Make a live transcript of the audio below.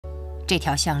这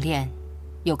条项链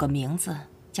有个名字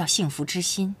叫幸福之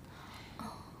心，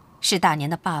是大年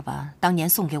的爸爸当年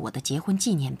送给我的结婚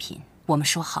纪念品。我们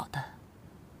说好的，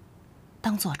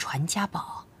当做传家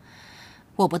宝，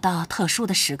我不到特殊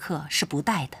的时刻是不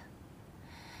戴的。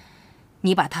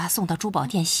你把它送到珠宝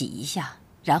店洗一下，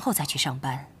然后再去上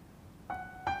班。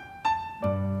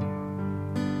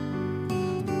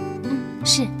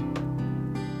是。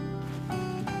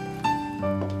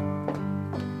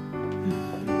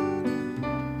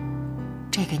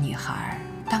这个女孩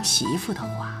当媳妇的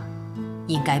话，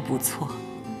应该不错。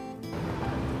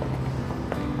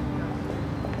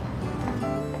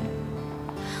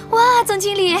哇，总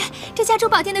经理，这家珠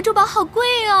宝店的珠宝好贵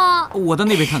哦。我到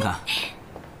那边看看。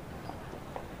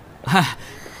嗨，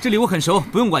这里我很熟，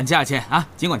不用管价钱啊，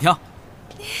尽管挑。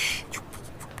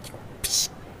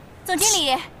总经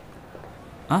理，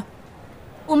啊，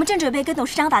我们正准备跟董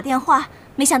事长打电话，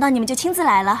没想到你们就亲自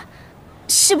来了，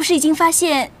是不是已经发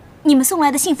现你们送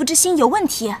来的幸福之心有问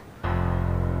题？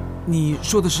你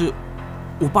说的是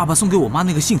我爸爸送给我妈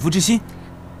那个幸福之心，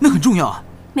那很重要啊。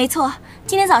没错，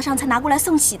今天早上才拿过来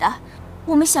送洗的。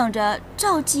我们想着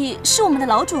赵记是我们的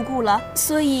老主顾了，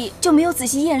所以就没有仔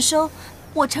细验收。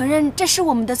我承认这是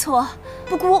我们的错，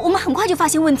不过我们很快就发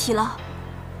现问题了。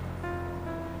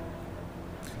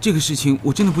这个事情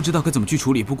我真的不知道该怎么去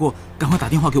处理，不过赶快打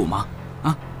电话给我妈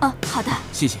啊。好的，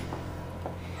谢谢。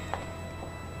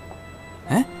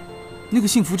哎，那个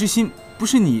幸福之心不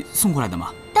是你送过来的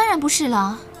吗？当然不是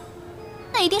了，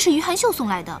那一定是于涵秀送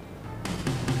来的。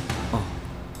哦，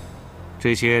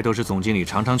这些都是总经理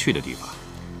常常去的地方，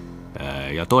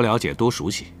要多了解多熟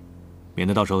悉，免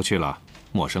得到时候去了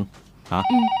陌生啊。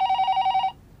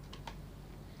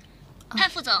潘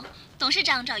副总，董事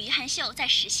长找于涵秀在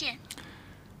实线。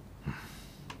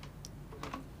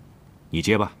你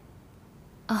接吧。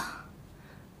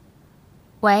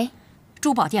喂，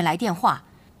珠宝店来电话，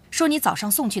说你早上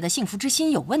送去的幸福之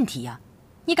心有问题呀，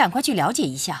你赶快去了解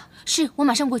一下。是，我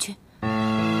马上过去。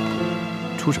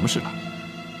出什么事了？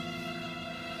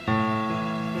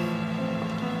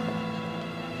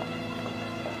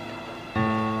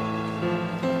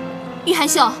于涵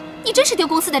秀，你真是丢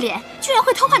公司的脸，居然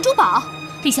会偷换珠宝！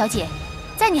李小姐，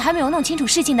在你还没有弄清楚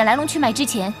事情的来龙去脉之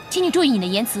前，请你注意你的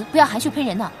言辞，不要含血喷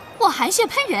人呢。我含血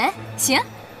喷人？行，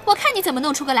我看你怎么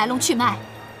弄出个来龙去脉。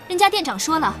人家店长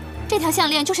说了，这条项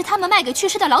链就是他们卖给去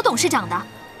世的老董事长的，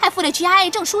还附了 GIA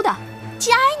证书的。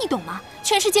GIA 你懂吗？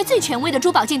全世界最权威的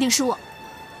珠宝鉴定书。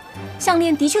项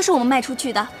链的确是我们卖出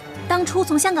去的，当初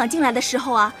从香港进来的时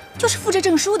候啊，就是附着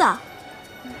证书的。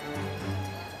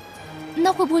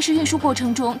那会不会是运输过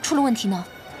程中出了问题呢？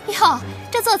哟，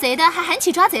这做贼的还喊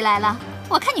起抓贼来了，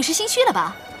我看你是心虚了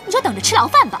吧？你就等着吃牢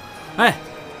饭吧。哎，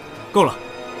够了，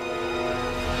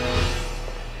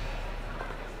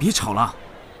别吵了。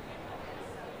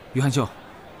于涵秀，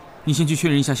你先去确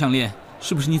认一下项链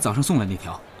是不是你早上送来那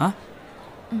条啊？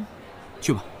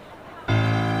去吧。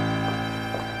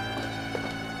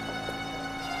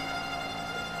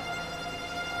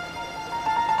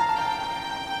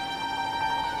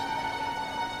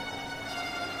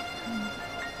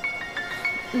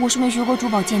我是没学过珠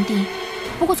宝鉴定，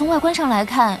不过从外观上来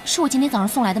看，是我今天早上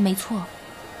送来的没错。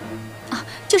啊，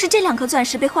就是这2颗钻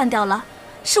石被换掉了，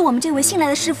是我们这位新来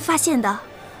的师傅发现的。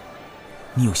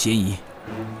你有嫌疑？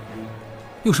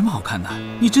有什么好看的？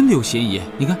你真的有嫌疑？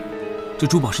你看，这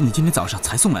珠宝是你今天早上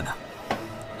才送来的。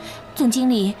总经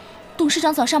理，董事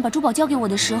长早上把珠宝交给我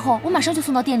的时候，我马上就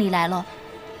送到店里来了，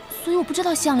所以我不知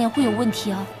道项链会有问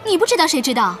题啊。你不知道谁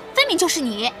知道？分明就是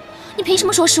你！你凭什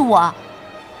么说是我？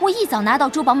我一早拿到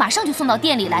珠宝，马上就送到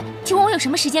店里来。请问我有什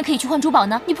么时间可以去换珠宝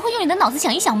呢？你不会用你的脑子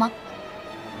想一想吗？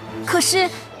可是，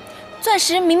钻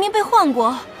石明明被换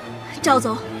过，赵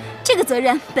总，这个责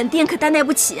任本店可担待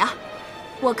不起啊！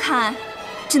我看，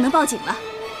只能报警了。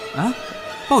啊？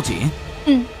报警？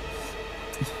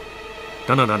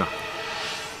等等，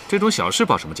这种小事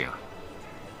报什么警啊？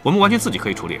我们完全自己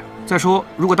可以处理。再说，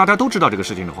如果大家都知道这个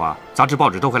事情的话，杂志报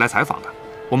纸都会来采访的。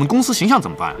我们公司形象怎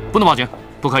么办？不能报警，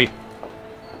不可以。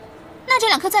那这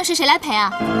2颗钻石谁来赔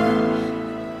啊？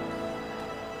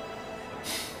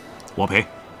我赔。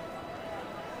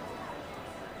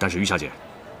但是于小姐，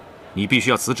你必须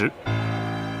要辞职。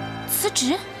辞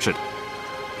职？是的，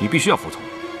你必须要服从。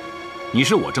你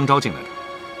是我征召进来的，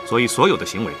所以所有的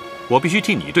行为我必须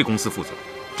替你对公司负责。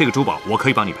这个珠宝我可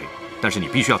以帮你赔，但是你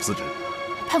必须要辞职。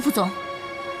潘副总，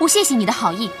我谢谢你的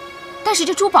好意，但是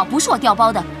这珠宝不是我调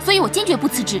包的，所以我坚决不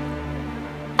辞职。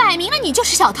摆明了你就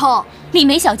是小偷，李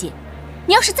梅小姐。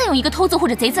你要是再用一个偷字或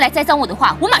者贼字来栽赃我的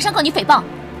话，我马上告你诽谤。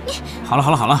你好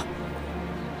了，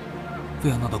非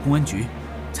要闹到公安局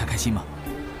才开心吗？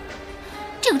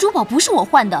这这个珠宝不是我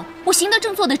换的，我行得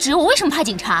正坐得直，我为什么怕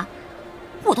警察？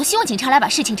我都希望警察来把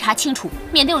事情查清楚，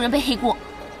免得有人背黑锅。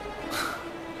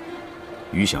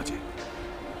于小姐，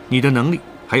你的能力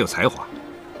还有才华，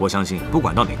我相信不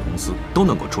管到哪个公司都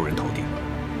能够出人头地。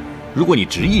如果你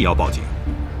执意要报警，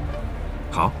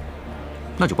好，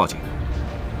那就报警。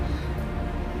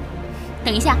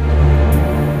等一下，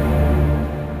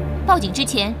报警之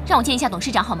前让我见一下董事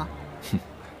长好吗？哼，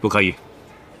不可以。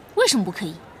为什么不可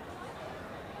以？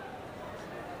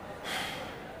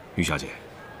于小姐，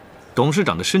董事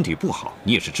长的身体不好，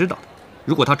你也是知道的。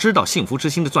如果他知道幸福之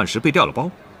星的钻石被调了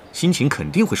包，心情肯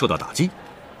定会受到打击。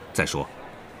再说，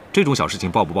这种小事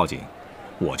情报不报警，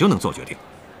我就能做决定。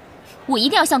我一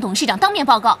定要向董事长当面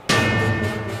报告。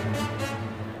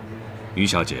于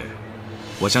小姐，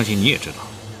我相信你也知道，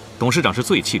董事长是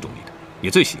最器重你的，也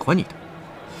最喜欢你的。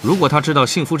如果他知道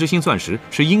幸福之星钻石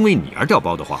是因为你而调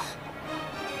包的话，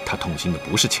他痛心的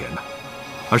不是钱呐，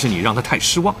而是你让他太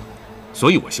失望。所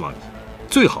以我希望你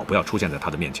最好不要出现在他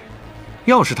的面前。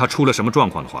要是他出了什么状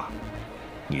况的话，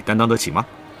你担当得起吗？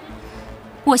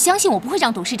我相信我不会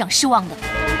让董事长失望的。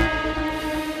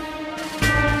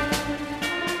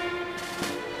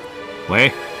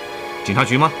喂，警察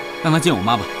局吗？让他见我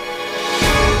妈吧。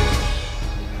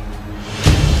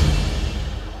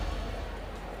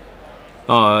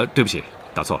对不起，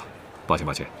打错了，抱歉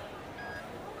抱歉。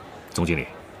总经理，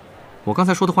我刚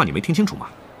才说的话你没听清楚吗？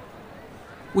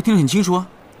我听得很清楚啊。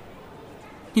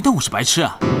你当我是白痴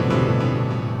啊？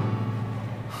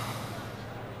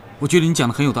我觉得你讲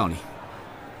的很有道理，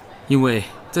因为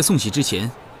在送喜之前，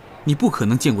你不可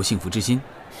能见过幸福之星，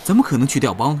怎么可能去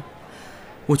调包呢？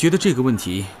我觉得这个问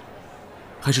题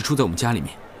还是出在我们家里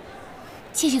面。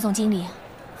谢谢总经理。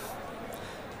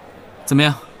怎么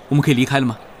样，我们可以离开了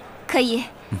吗？可以。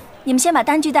你们先把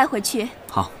单据带回去。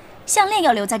好。项链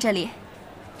要留在这里，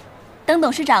等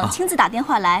董事长亲自打电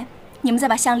话来，你们再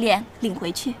把项链领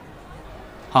回去。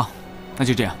好，那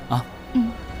就这样啊。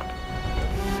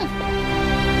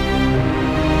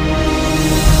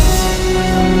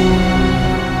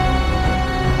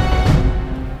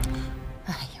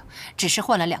哎呦，只是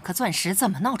换了2颗钻石，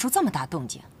怎么闹出这么大动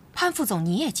静？潘副总，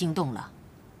你也惊动了。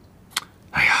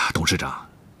哎呀，董事长，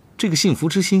这个幸福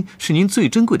之星是您最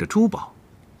珍贵的珠宝，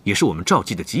也是我们赵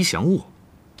记的吉祥物。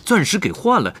钻石给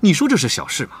换了，你说这是小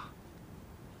事吗？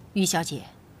于小姐，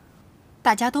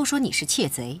大家都说你是窃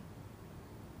贼，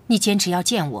你坚持要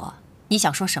见我，你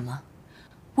想说什么？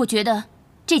我觉得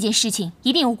这件事情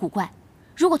一定有古怪。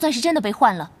如果钻石真的被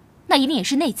换了，那一定也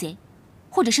是内贼，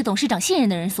或者是董事长信任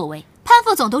的人所为。潘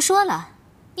副总都说了，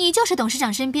你就是董事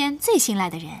长身边最信赖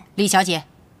的人。李小姐，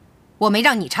我没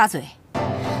让你插嘴。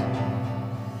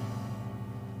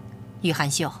于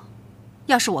涵秀，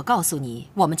要是我告诉你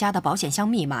我们家的保险箱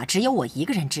密码只有我一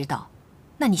个人知道，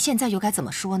那你现在又该怎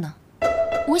么说呢？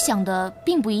我想的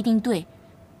并不一定对，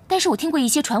但是我听过一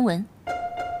些传闻。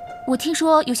我听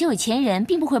说有些有钱人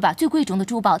并不会把最贵重的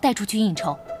珠宝带出去应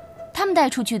酬，他们带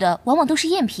出去的往往都是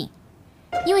赝品，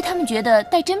因为他们觉得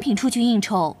带真品出去应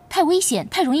酬太危险，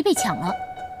太容易被抢了。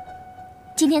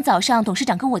今天早上董事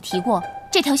长跟我提过，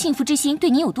这条幸福之星对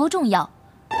您有多重要，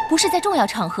不是在重要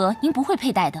场合您不会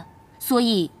佩戴的。所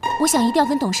以，我想一定要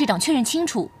跟董事长确认清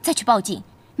楚，再去报警，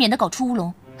免得搞出乌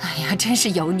龙。哎呀，真是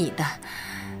有你的，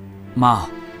妈，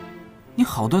你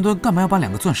好端端干嘛要把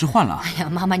2个钻石换了？哎呀，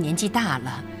妈妈年纪大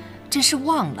了，真是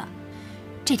忘了。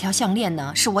这条项链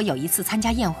呢，是我有一次参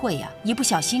加宴会呀，一不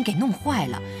小心给弄坏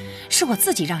了，是我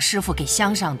自己让师傅给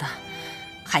镶上的。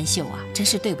韩秀啊，真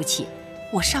是对不起，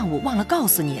我上午忘了告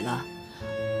诉你了。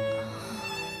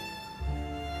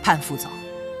潘副总，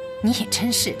你也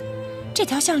真是的。这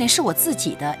条项链是我自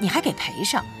己的，你还给赔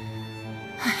上。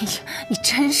哎呀，你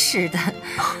真是的。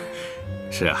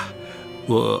是啊，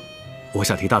我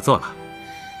小题大做了。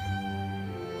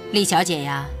李小姐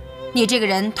呀，你这个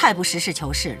人太不实事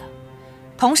求是了。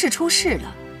同事出事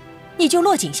了，你就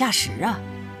落井下石啊。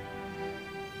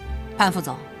潘副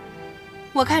总，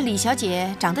我看李小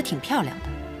姐长得挺漂亮的，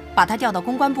把她调到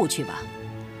公关部去吧。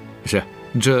是，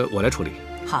这我来处理。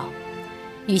好，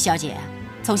于小姐，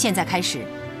从现在开始，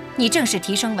你正式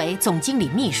提升为总经理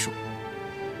秘书。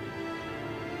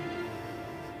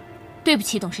对不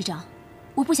起，董事长，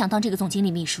我不想当这个总经理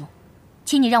秘书，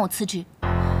请你让我辞职。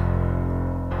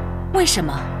为什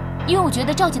么？因为我觉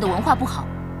得赵记的文化不好。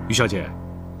于小姐，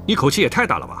你口气也太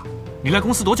大了吧？你来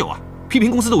公司多久啊？批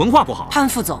评公司的文化不好？潘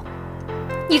副总，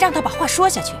你让他把话说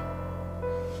下去。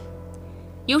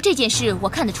由这件事我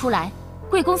看得出来，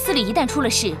贵公司里一旦出了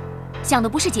事，想的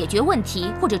不是解决问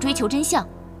题或者追求真相，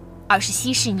而是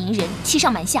息事宁人，欺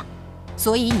上瞒下。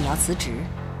所以你要辞职。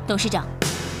董事长，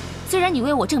虽然你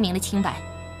为我证明了清白，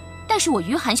但是我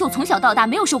于韩秀从小到大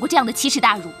没有受过这样的奇耻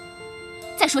大辱。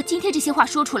再说今天这些话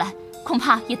说出来，恐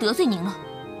怕也得罪您了。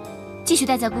继续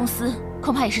待在公司，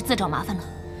恐怕也是自找麻烦了。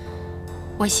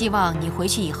我希望你回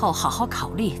去以后好好考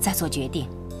虑，再做决定。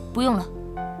不用了，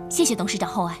谢谢董事长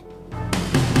厚爱。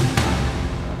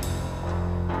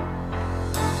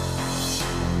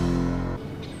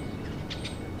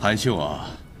韩秀啊，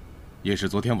也是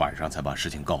昨天晚上才把事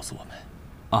情告诉我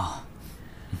们。啊，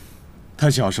他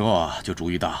小时候啊就主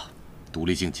意大，独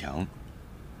立性强。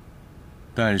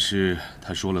但是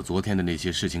他说了昨天的那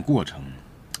些事情过程，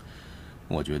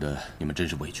我觉得你们真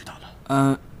是委屈他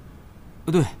了。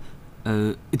对，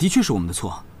的确是我们的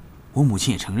错。我母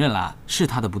亲也承认了，是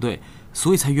她的不对，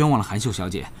所以才冤枉了韩秀小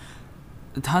姐。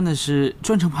她呢是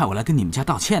专程派我来跟你们家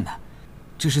道歉的，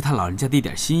这是她老人家的一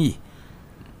点心意。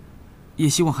也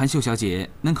希望韩秀小姐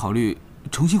能考虑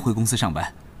重新回公司上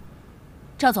班。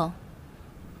赵总，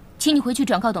请你回去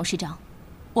转告董事长，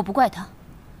我不怪他，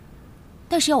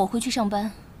但是要我回去上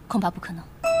班，恐怕不可能。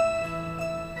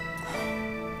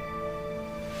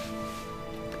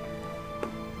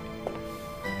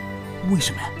为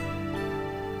什么呀？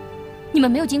你们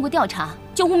没有经过调查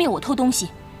就污蔑我偷东西，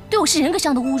对我是人格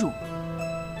上的侮辱。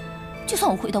就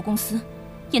算我回到公司，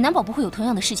也难保不会有同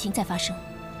样的事情再发生，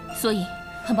所以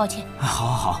很抱歉。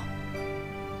好，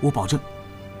我保证，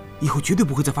以后绝对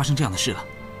不会再发生这样的事了，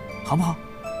好不好？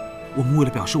我们为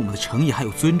了表示我们的诚意还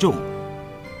有尊重，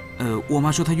我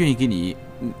妈说她愿意给你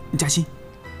加薪，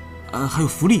还有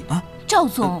福利啊。赵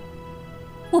总，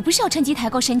我不是要趁机抬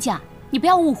高身价，你不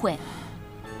要误会。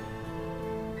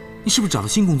你是不是找到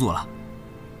新工作了？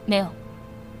没有。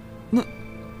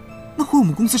那回我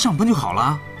们公司上班就好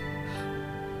了。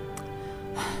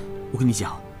我跟你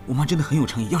讲，我妈真的很有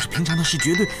诚意，要是平常的事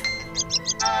绝对……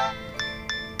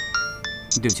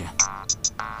对不起。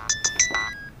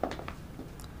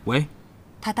喂，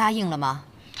他答应了吗？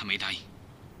他没答应。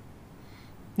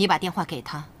你把电话给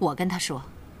他，我跟他说。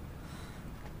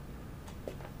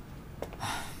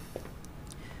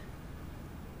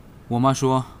我妈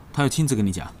说她要亲自跟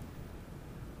你讲。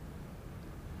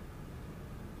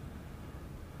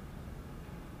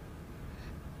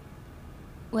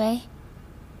喂，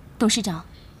董事长。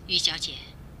于小姐，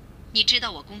你知道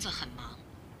我工作很忙，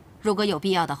如果有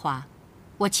必要的话，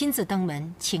我亲自登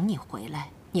门请你回来，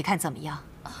你看怎么样？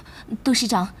董事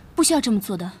长，不需要这么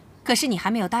做的。可是你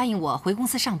还没有答应我回公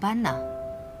司上班呢。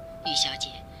于小姐，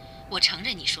我承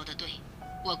认你说的对，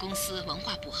我公司文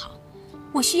化不好，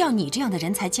我需要你这样的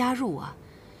人才加入啊。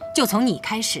就从你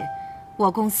开始，我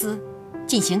公司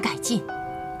进行改进。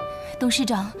董事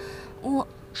长，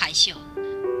韩秀，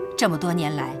这么多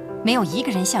年来，没有一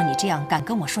个人像你这样敢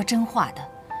跟我说真话的，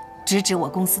直指我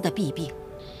公司的弊病。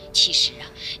其实啊，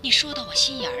你说到我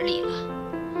心眼儿里了。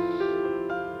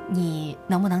你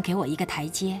能不能给我一个台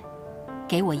阶，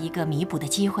给我一个弥补的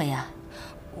机会啊？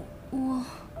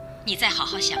你再好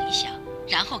好想一想，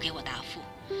然后给我答复。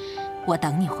我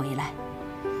等你回来。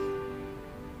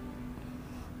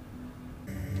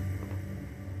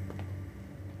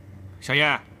小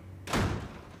燕，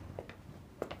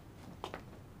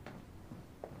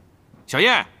小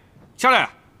燕，下来！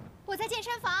我在健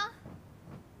身房。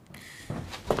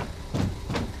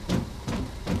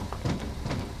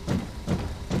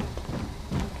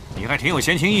你还挺有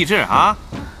闲情逸致啊，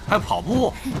还跑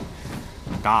步。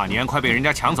大年快被人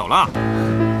家抢走了。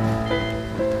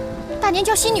大年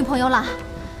交新女朋友了？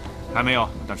还没有，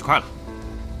但是快了。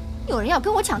有人要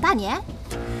跟我抢大年？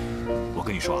我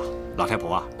跟你说啊，老太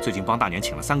婆啊，最近帮大年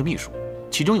请了3个秘书，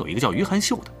其中有一个叫于韩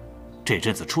秀的，这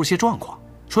阵子出了些状况，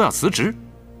说要辞职。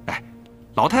哎，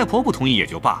老太婆不同意也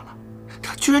就罢了，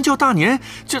她居然叫大年，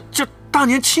叫大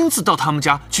年亲自到他们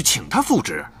家去请她复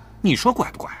职，你说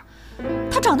怪不怪啊？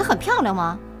她长得很漂亮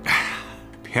吗？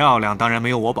漂亮当然没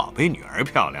有我宝贝女儿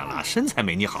漂亮了，身材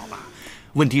没你好吧？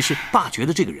问题是爸觉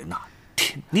得这个人呐，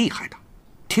挺厉害的，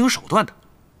挺有手段的，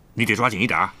你得抓紧一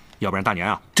点，要不然大年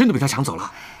啊真的被他抢走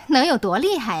了。能有多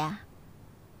厉害呀？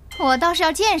我倒是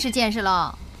要见识见识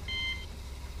喽。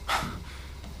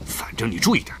反正你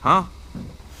注意点啊。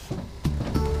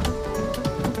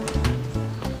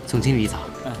总经理早。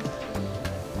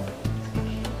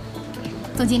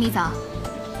总经理早。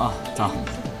啊，早。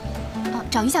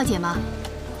找于小姐吗？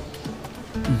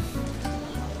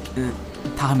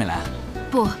她还没来。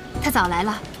不，她早来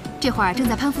了，这会儿正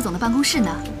在潘副总的办公室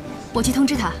呢。我去通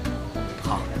知她。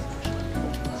好。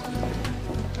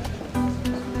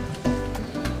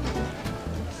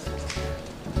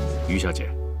于小姐，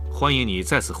欢迎你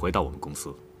再次回到我们公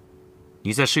司。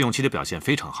你在试用期的表现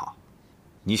非常好，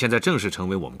你现在正式成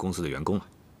为我们公司的员工了。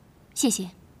谢谢。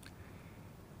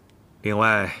另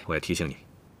外，我也提醒你，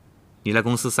你来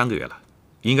公司3个月了，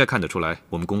应该看得出来，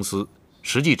我们公司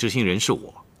实际执行人是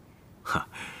我。哈，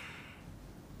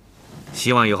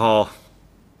希望以后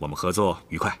我们合作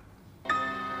愉快。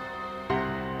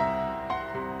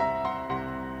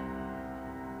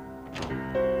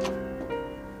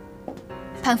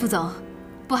潘副总，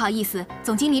不好意思，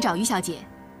总经理找于小姐。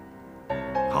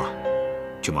好，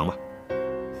去忙吧。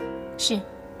是。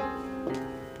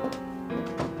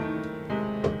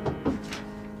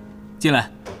进来。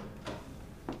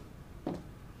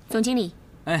总经理。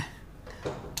哎，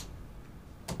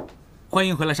欢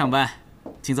迎回来上班，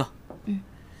请坐。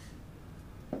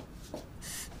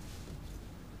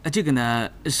这个呢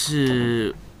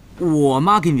是我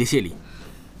妈给你的谢礼。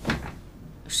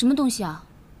什么东西啊？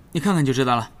你看看就知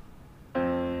道了。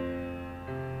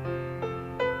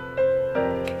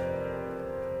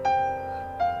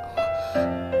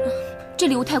这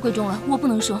礼物太贵重了，我不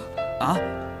能收。啊？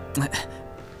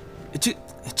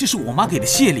这是我妈给的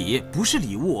谢礼，不是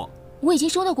礼物。我已经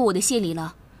收到过我的谢礼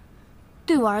了。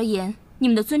对我而言，你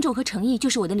们的尊重和诚意就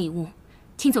是我的礼物，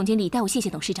请总经理代我谢谢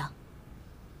董事长。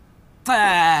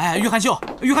哎，约翰秀，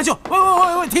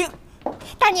喂，停！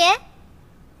大年，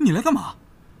你来干嘛？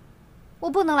我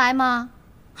不能来吗？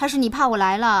还是你怕我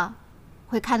来了，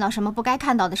会看到什么不该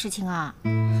看到的事情啊？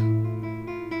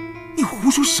你胡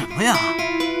说什么呀？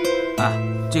哎，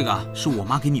这个是我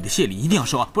妈给你的谢礼，一定要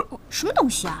收啊！不是什么东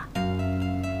西啊？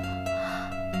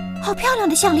好漂亮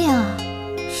的项链啊！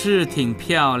是挺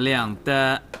漂亮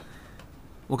的。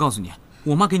我告诉你，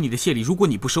我妈给你的谢礼，如果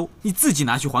你不收，你自己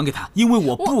拿去还给她，因为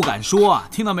我不敢说啊，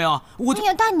听到没有？哎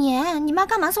呀，大年，你妈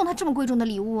干嘛送她这么贵重的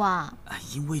礼物啊？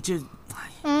因为这……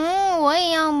我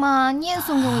也要嘛，你也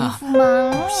送给我一副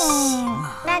嘛。不行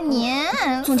啊，大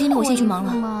年，总经理，我先去忙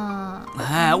了。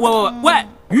哎，喂，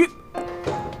鱼，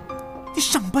你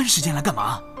上班时间来干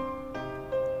嘛？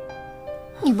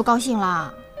你不高兴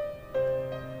啦？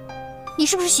你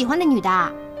是不是喜欢那女的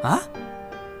啊？啊，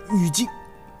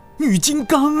女金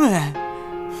刚哎！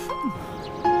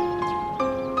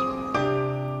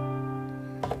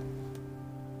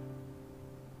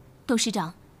董事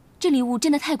长，这礼物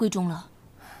真的太贵重了。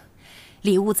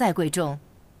礼物再贵重，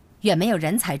远没有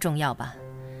人才重要吧？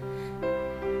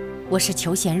我是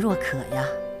求贤若渴呀。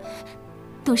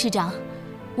董事长，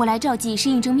我来召集是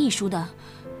应征秘书的，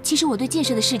其实我对建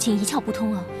设的事情一窍不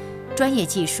通啊。专业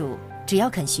技术只要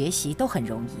肯学习都很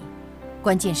容易，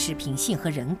关键是品性和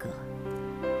人格。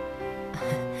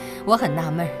我很纳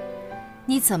闷，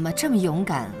你怎么这么勇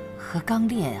敢和刚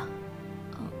烈呀？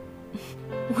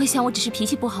我想我只是脾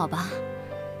气不好吧。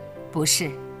不是，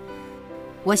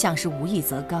我想是无意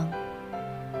则刚。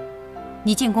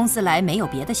你进公司来没有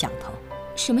别的想头？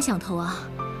什么想头啊？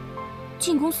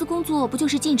进公司工作不就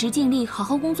是尽职尽力好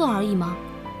好工作而已吗？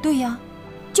对呀，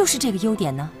就是这个优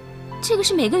点呢。这个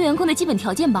是每个员工的基本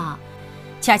条件吧？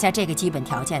恰恰这个基本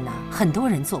条件呢，很多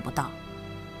人做不到。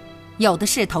有的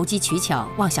是投机取巧、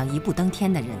妄想一步登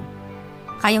天的人，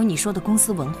还有你说的公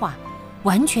司文化，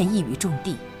完全一语中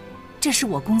的，这是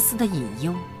我公司的隐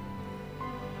忧。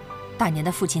大年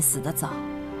的父亲死得早，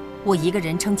我一个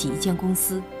人撑起一间公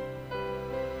司，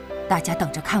大家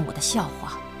等着看我的笑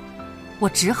话，我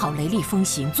只好雷厉风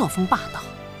行，作风霸道。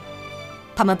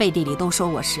他们背地里都说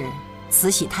我是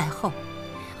慈禧太后，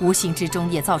无形之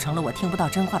中也造成了我听不到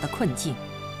真话的困境。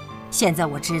现在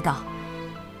我知道，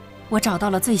我找到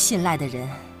了最信赖的人，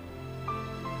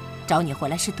找你回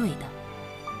来是对的，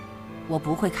我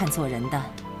不会看错人的。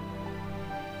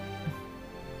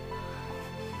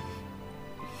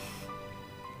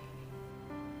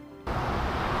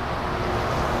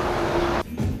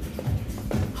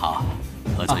好，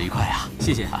合作愉快啊！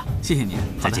谢谢啊，谢谢你，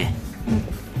再见。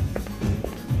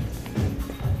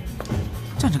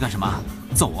站着干什么？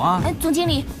走啊！哎，总经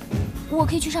理，我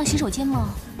可以去上洗手间吗？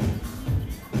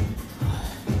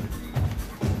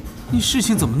你事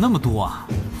情怎么那么多啊？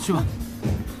去吧。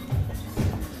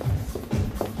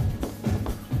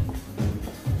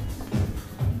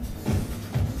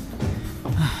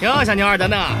哟，小妞儿，等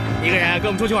等，一个人跟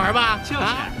我们出去玩吧？就是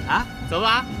啊，走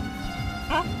吧。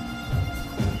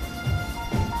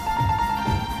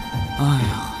哎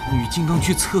呀，女金刚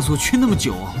去厕所去那么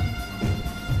久。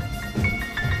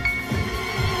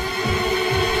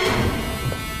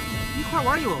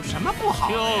玩有什么不好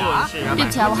的呀？对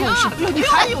不起啊，我还有事。你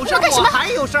还有事儿，我还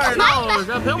有事儿呢。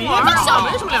别玩了，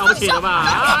没什么了不起的吧？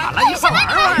咋了？一块玩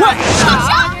玩。喂，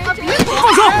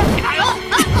放手！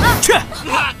去，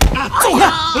走开，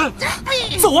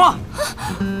走啊！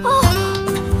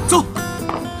走。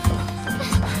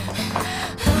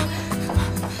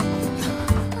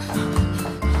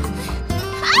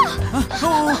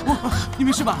你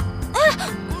没事吧？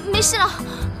没事了。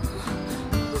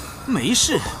没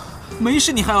事。没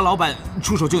事你还要老板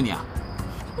出手救你啊？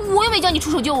我又没叫你出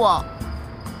手救我。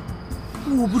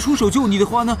我不出手救你的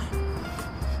话呢？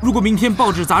如果明天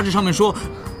报纸杂志上面说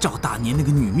赵大年那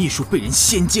个女秘书被人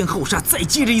先奸后杀，再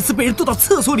接着一次被人剁到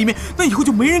厕所里面，那以后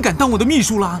就没人敢当我的秘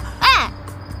书了。哎，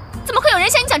怎么会有人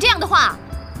向你讲这样的话？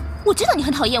我知道你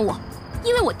很讨厌我，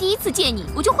因为我第一次见你，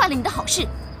我就坏了你的好事，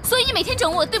所以你每天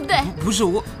整我，对不对？不是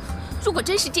我。如果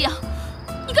真是这样，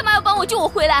你干嘛要帮我救我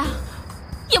回来啊？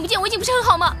眼不见为净不是很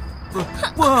好吗？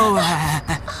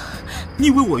你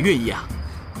以为我愿意啊？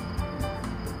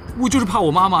我就是怕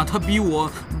我妈妈她逼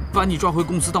我把你抓回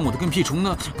公司当我的跟屁虫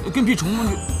呢，跟屁虫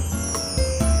呢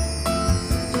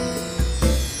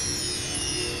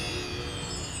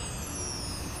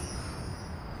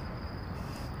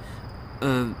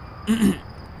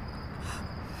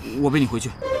我背你回去。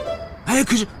哎，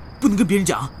可是不能跟别人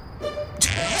讲。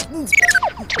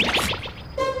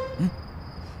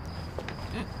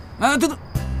等等，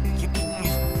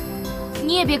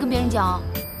你也别跟别人讲。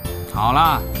好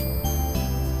啦。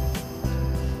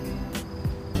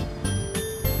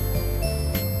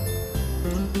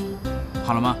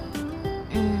好了吗？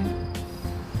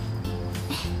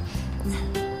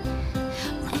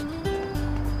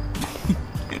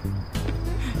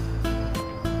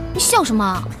你笑什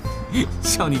么？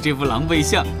笑你这副狼狈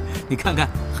相，你看看，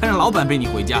还让老板背你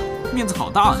回家，面子好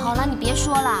大啊！好了，你别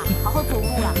说了，好好走路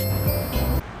了。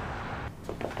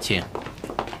请。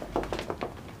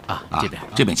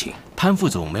这边请。潘副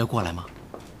总没有过来吗？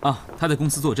他在公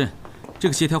司坐镇，这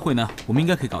个协调会呢，我们应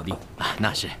该可以搞定。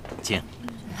那是，请。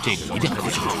这个一定要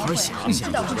好好想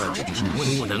想，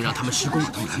不能让他们施工。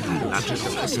拿指头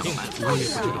和想法，我也不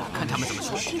知道，看他们怎么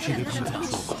说。这个他们怎么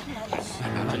说话？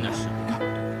真的是，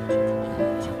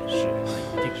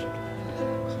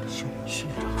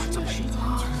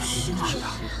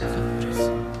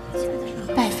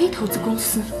百飞投资公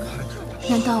司，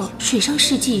难道水上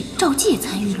世纪赵姬也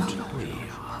参与了？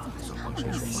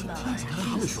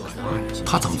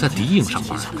他怎么在敌营上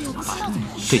班啊？怎么办？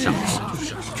这下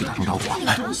去打声招呼啊！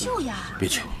别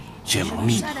去，泄露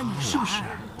秘密。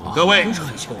各位，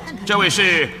这位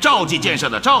是赵记建设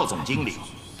的赵总经理。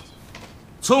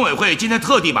村委会今天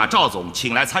特地把赵总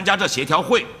请来参加这协调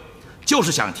会，就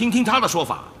是想听听他的说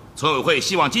法。村委会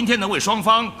希望今天能为双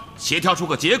方协调出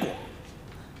个结果。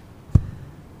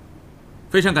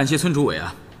非常感谢村主委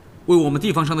啊，为我们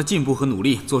地方上的进步和努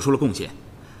力做出了贡献。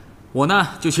我呢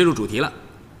就切入主题了。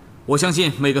我相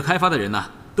信每个开发的人呢，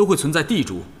都会存在地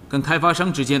主跟开发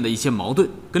商之间的一些矛盾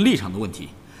跟立场的问题。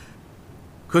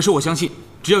可是我相信，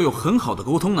只要有很好的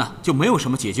沟通呢，就没有什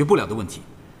么解决不了的问题。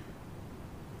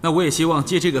那我也希望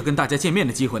借这个跟大家见面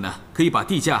的机会呢，可以把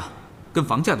地价跟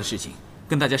房价的事情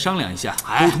跟大家商量一下，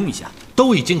沟通一下。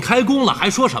都已经开工了，还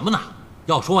说什么呢？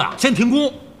要说呀，先停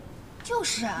工。就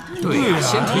是啊，对呀，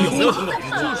先停工。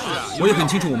我也很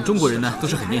清楚，我们中国人呢都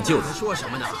是很念旧的，说什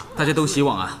么呢？大家都希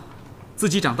望啊，自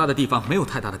己长大的地方没有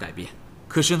太大的改变。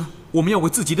可是呢，我们要为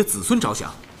自己的子孙着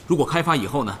想。如果开发以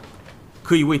后呢，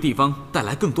可以为地方带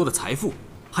来更多的财富，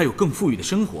还有更富裕的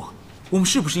生活，我们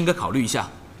是不是应该考虑一下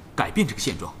改变这个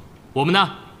现状？我们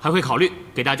呢还会考虑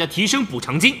给大家提升补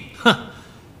偿金。哼，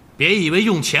别以为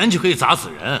用钱就可以砸死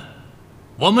人，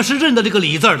我们是认得这个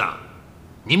理字的。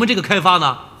你们这个开发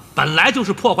呢，本来就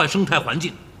是破坏生态环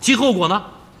境，其后果呢，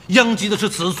殃及的是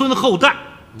子孙后代。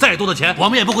再多的钱，我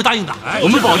们也不会答应的。我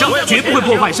们保证绝不会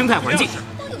破坏生态环境。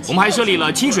我们还设立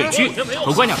了清水区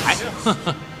和观鸟台。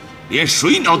连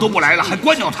水鸟都不来了，还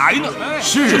观鸟台呢？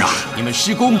是啊，你们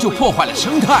施工就破坏了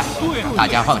生态。大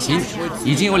家放心，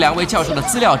已经有2位教授的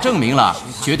资料证明了，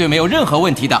绝对没有任何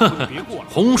问题的。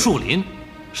红树林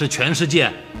是全世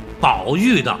界保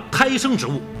育的胎生植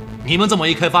物，你们这么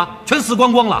一开发，全死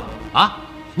光光了啊！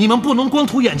你们不能光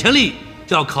图眼前利益，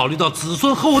就要考虑到子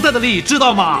孙后代的利益，知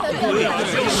道吗？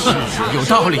是有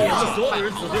道理啊。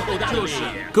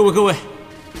各位，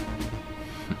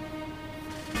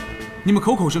你们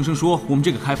口口声声说我们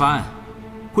这个开发案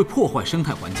会破坏生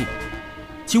态环境，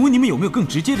请问你们有没有更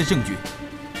直接的证据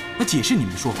来解释你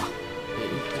们的说法？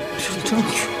证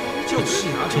据就是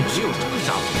啊，这没有什么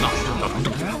啥胡闹，要成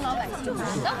证据。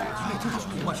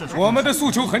我们的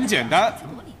诉求很简单，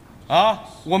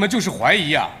我们就是怀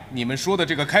疑你们说的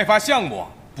这个开发项目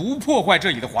不破坏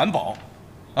这里的环保，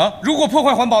如果破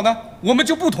坏环保呢，我们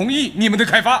就不同意你们的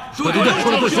开发。说得对。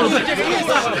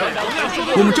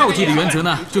我们召集的原则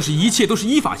呢，就是一切都是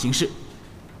依法行事。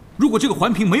如果这个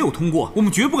环评没有通过，我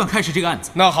们绝不敢开始这个案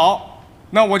子。那好，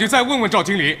那我就再问问赵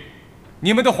经理，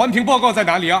你们的环评报告在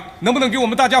哪里啊？能不能给我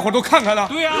们大家伙都看看呢？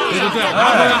对呀，对，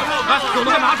拿出来，有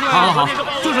的拿出来。好，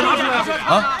就是拿出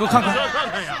来都看看。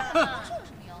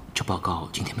这报告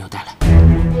今天没有带来。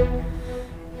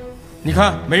你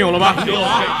看没有了吧？哎，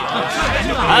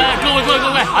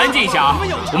各位，安静一下啊！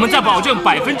我们在保证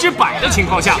100%的情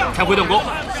况下才会动工。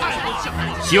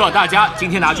希望大家今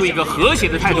天拿出一个和谐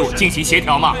的态度进行协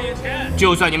调嘛。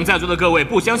就算你们在座的各位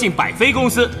不相信百飞公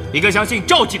司，也该相信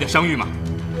赵记的商誉嘛。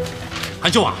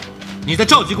韩秀啊，你在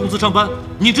赵记公司上班，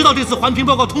你知道这次环评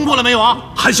报告通过了没有啊？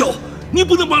韩秀，你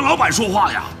不能帮老板说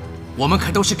话呀！我们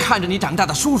可都是看着你长大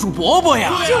的叔叔伯伯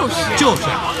呀！就是，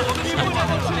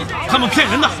他们骗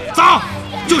人的，砸！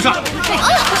就是，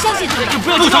不相信他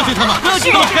们，不相信他们，不要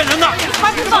激动，骗人的！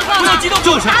环评报告不要激动，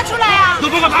就是拿出来啊！把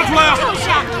报告拿出来啊！就是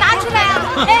啊，拿出来啊！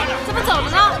哎，怎么走了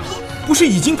呢？不是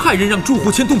已经派人让住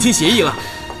户签动迁协议了，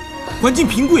环境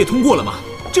评估也通过了吗？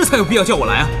这才有必要叫我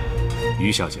来啊！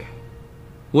于小姐，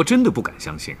我真的不敢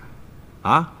相信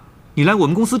啊！你来我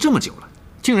们公司这么久了，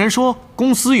竟然说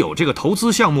公司有这个投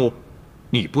资项目，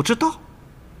你不知道？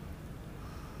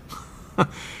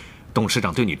董事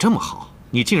长对你这么好，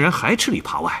你竟然还吃里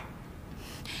扒外。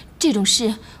这种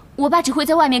事，我爸只会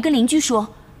在外面跟邻居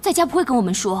说，在家不会跟我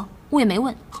们说，我也没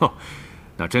问。哼，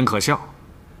那真可笑。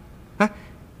哎，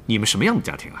你们什么样的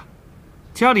家庭啊？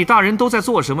家里大人都在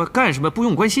做什么、干什么，不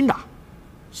用关心的。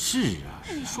是啊，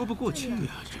说不过去啊，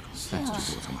这个。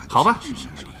好吧，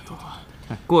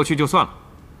过去就算了。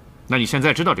那你现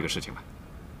在知道这个事情了，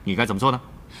你该怎么做呢？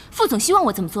副总希望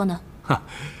我怎么做呢？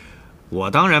我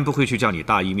当然不会去叫你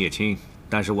大义灭亲，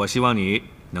但是我希望你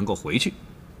能够回去，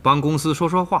帮公司说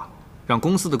说话，让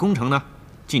公司的工程呢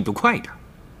进度快一点。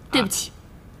对不起，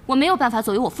我没有办法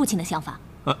左右我父亲的想法。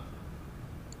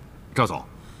赵总，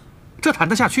这谈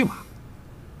得下去吗？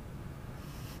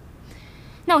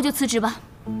那我就辞职吧。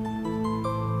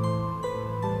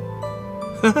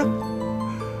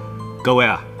各位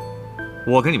啊，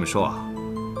我跟你们说啊，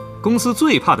公司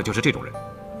最怕的就是这种人，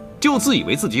就自以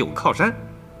为自己有个靠山，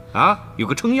啊，有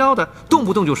个撑腰的，动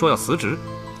不动就说要辞职，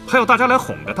还要大家来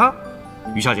哄着他。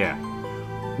于小姐，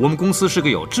我们公司是个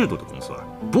有制度的公司，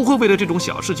不会为了这种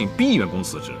小事情逼员工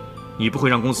辞职。你不会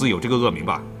让公司有这个恶名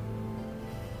吧？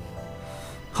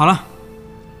好了，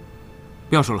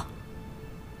不要说了，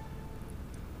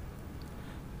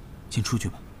先出去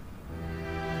吧。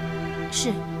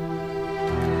是。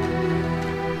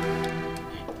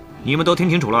你们都听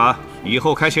清楚了啊！以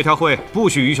后开协调会不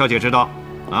许于小姐知道，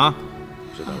啊？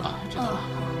知道了，知道了。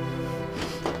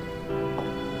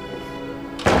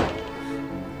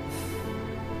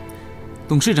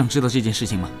董事长知道这件事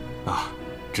情吗？啊，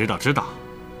知道。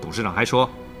董事长还说，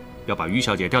要把于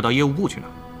小姐调到业务部去呢。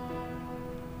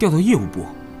调到业务部？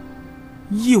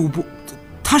业务部，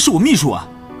他是我秘书啊。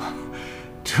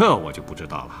这我就不知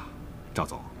道了，赵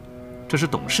总，这是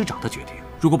董事长的决定。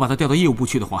如果把他调到业务部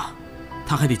去的话，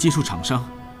他还得接触厂商、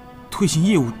推行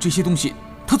业务这些东西，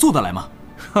他做得来吗？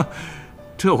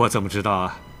这我怎么知道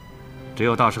啊？只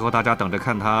有到时候大家等着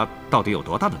看他到底有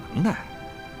多大的能耐。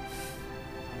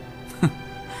哼！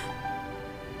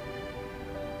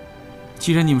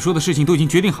既然你们说的事情都已经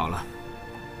决定好了，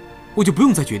我就不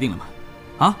用再决定了嘛。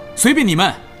啊，随便你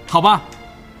们，好吧？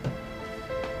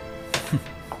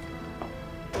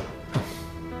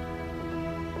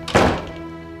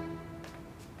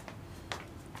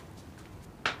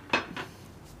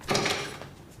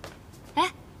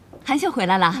韩秀回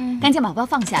来了，赶紧把包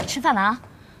放下，吃饭了啊！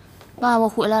爸，我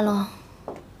回来了。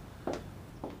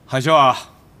韩秀啊，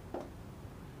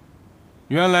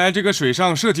原来这个水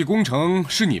上设计工程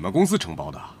是你们公司承包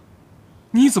的，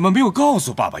你怎么没有告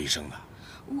诉爸爸一声呢？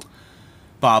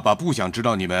爸爸不想知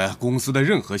道你们公司的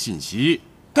任何信息，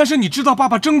但是你知道爸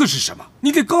爸争的是什么，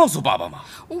你得告诉爸爸嘛。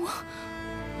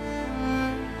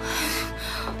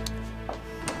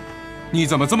你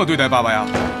怎么这么对待爸爸呀？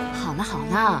好了好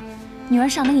了。女儿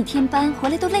上了一天班，回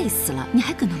来都累死了，你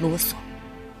还跟她啰嗦。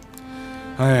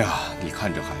哎呀，你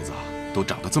看这孩子啊，都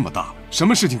长得这么大了，什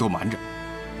么事情都瞒着，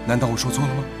难道我说错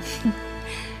了吗？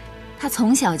她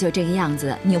从小就这个样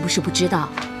子，你又不是不知道。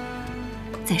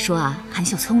再说啊，韩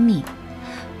秀聪明，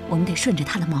我们得顺着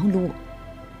她的毛撸。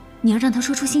你要让她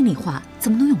说出心里话，怎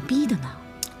么能用逼的呢？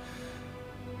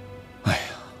哎呀，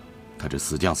她这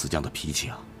死犟的脾气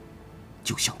啊，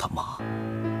就像他妈。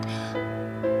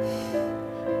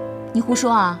你胡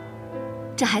说啊！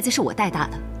这孩子是我带大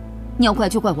的，你要怪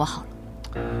就怪我好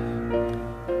了。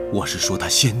我是说他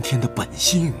先天的本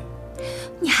性。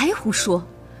你还胡说？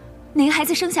哪个孩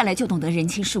子生下来就懂得人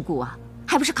情世故啊？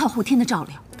还不是靠后天的照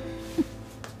料？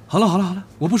好了，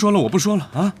我不说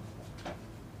了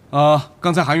啊！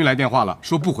刚才韩玉来电话了，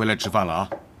说不回来吃饭了啊。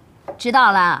知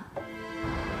道了。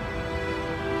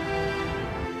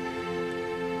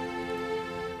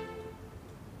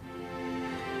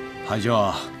韩秀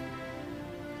啊，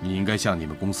你应该向你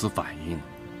们公司反映，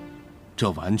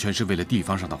这完全是为了地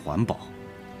方上的环保。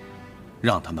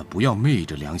让他们不要昧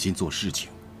着良心做事情。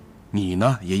你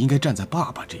呢，也应该站在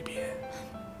爸爸这边。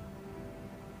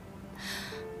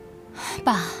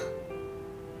爸，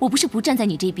我不是不站在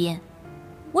你这边，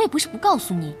我也不是不告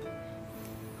诉你。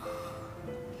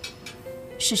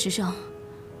事实上，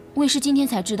我也是今天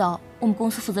才知道我们公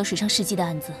司负责水上世纪的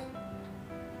案子。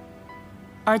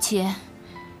而且，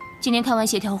今天开完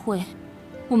协调会，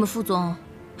我们副总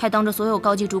还当着所有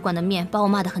高级主管的面把我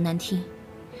骂得很难听。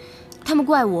他们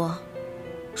怪我，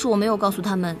说我没有告诉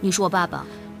他们你是我爸爸。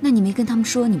那你没跟他们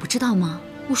说你不知道吗？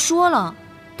我说了，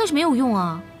但是没有用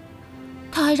啊。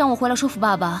他还让我回来说服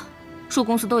爸爸，说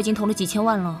公司都已经投了几千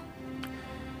万了。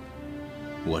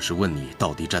我是问你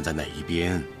到底站在哪一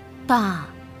边？爸，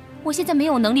我现在没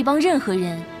有能力帮任何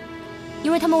人，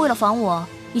因为他们为了防我，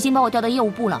已经把我调到业务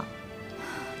部了。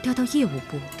调到业务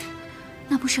部，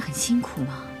那不是很辛苦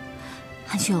吗？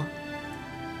韩秀，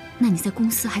那你在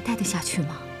公司还待得下去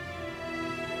吗？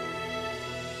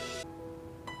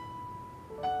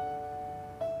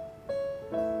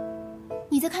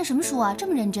你在看什么书啊？这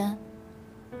么认真？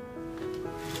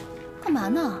干嘛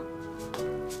呢？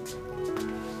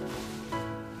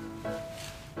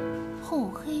厚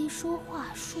黑说话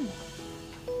术。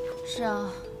是啊，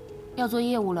要做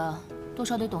业务了，多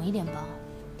少得懂一点吧。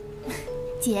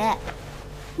姐，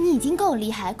你已经够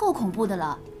厉害、够恐怖的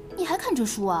了，你还看这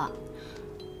书啊？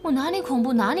我哪里恐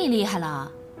怖哪里厉害啦？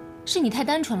是你太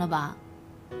单纯了吧？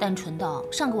单纯到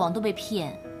上个网都被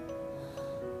骗。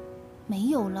没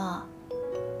有了，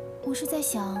我是在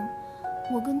想，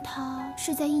我跟他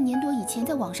是在1年多以前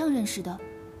在网上认识的，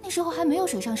那时候还没有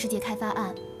水上世界开发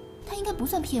案，他应该不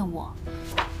算骗我。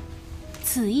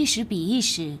此一时彼一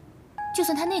时，就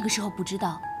算他那个时候不知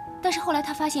道，但是后来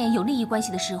他发现有利益关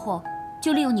系的时候，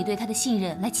就利用你对他的信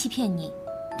任来欺骗你，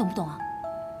懂不懂啊？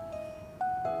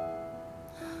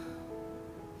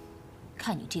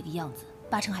看你这个样子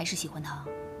，8成还是喜欢他。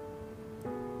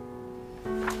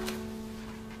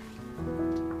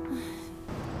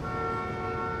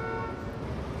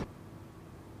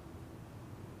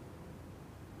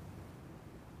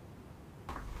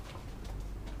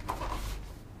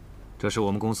这是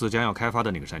我们公司将要开发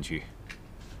的那个山区，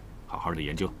好好的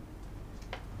研究。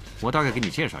我大概给你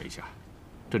介绍一下，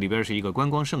这里边是一个观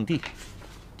光胜地，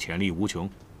潜力无穷，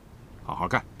好好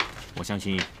干。我相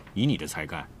信以你的才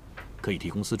干，可以替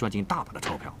公司赚进大把的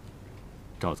钞票。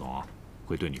赵总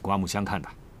会对你刮目相看的。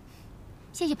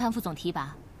谢谢潘副总提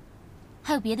拔，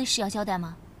还有别的事要交代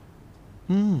吗？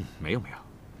没有，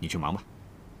你去忙吧。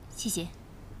谢谢。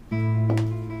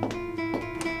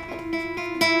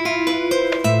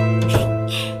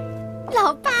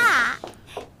老爸，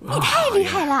你太厉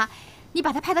害了！你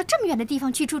把他派到这么远的地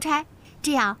方去出差，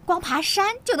这样光爬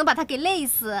山就能把他给累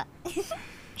死。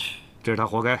这是他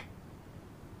活该。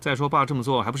再说爸这么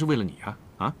做还不是为了你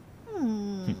啊？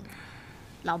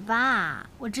老爸，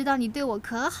我知道你对我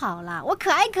可好了，我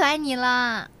可爱你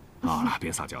了。好了，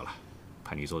别撒娇了。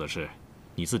看你做的事，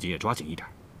你自己也抓紧一点，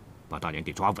把大年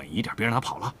给抓稳一点，别让他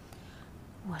跑了。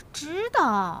我知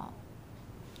道。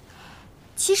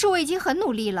其实我已经很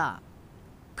努力了，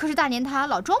可是大年他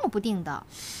老捉摸不定的。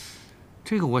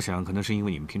这个我想可能是因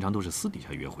为你们平常都是私底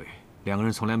下约会，两个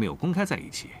人从来没有公开在一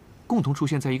起，共同出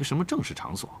现在一个什么正式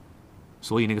场所，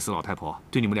所以那个死老太婆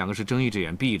对你们两个是睁一只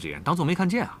眼闭一只眼，当作没看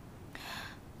见啊。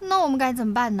那我们该怎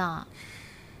么办呢？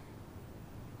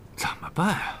怎么办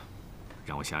啊？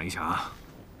让我想一想啊。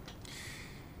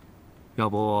要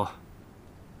不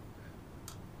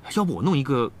我弄一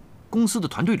个公司的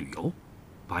团队旅游，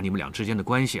把你们俩之间的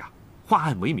关系化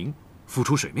暗为明，浮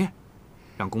出水面，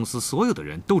让公司所有的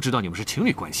人都知道你们是情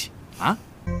侣关系啊！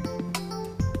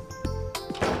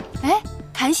哎，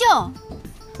韩秀，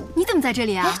你怎么在这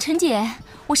里啊？陈姐，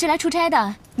我是来出差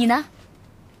的，你呢？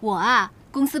我啊，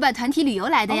公司办团体旅游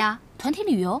来的呀。团体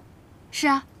旅游？是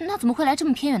啊。那怎么会来这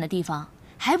么偏远的地方？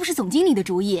还不是总经理的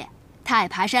主意，他爱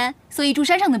爬山，所以住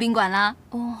山上的宾馆啦。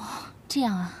哦，这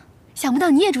样啊。想不到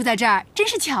你也住在这儿，真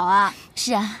是巧啊。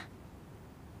是啊。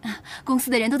公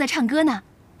司的人都在唱歌呢。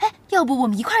哎，要不我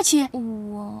们一块儿去？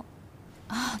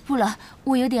不了，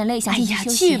我有点累，想进去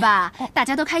休息。去吧，大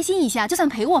家都开心一下，就算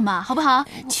陪我嘛，好不好？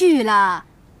去了，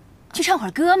去唱会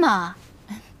儿歌嘛，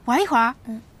玩一会儿。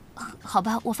好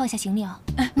吧，我放下行李啊。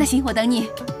那行，我等你。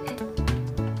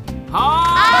好，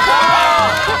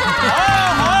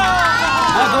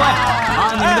来各位，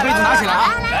你们的杯子拿起来啊！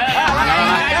来，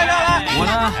我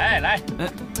呢？来，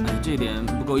这点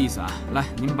不够意思啊！来，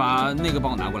你们把那个帮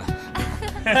我拿过来。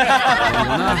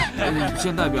我呢，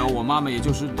先代表我妈妈，也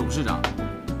就是董事长，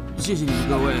谢谢你们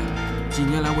各位几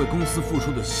年来为公司付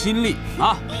出的心力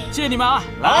啊！谢谢你们啊！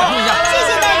来听一下，谢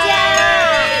谢大家。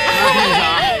来听一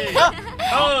下啊！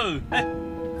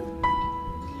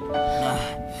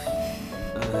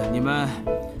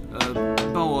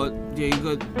点一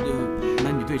个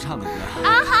男女对唱的歌。好。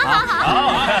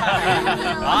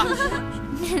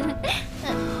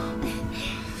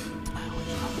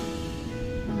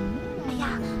哎呀，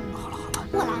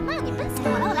我来嘛，你笨死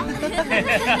我了，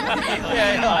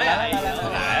我来。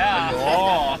来啊！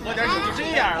喝点酒就这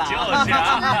样了。就是啊。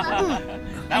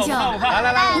安秀，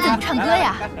来，你怎么不唱歌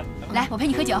呀？来，我陪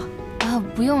你喝酒。啊，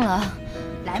不用了。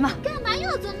来嘛。干嘛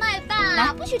又做麦霸？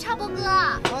来，不许插播歌。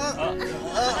那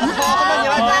你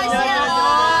来，谢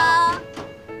了。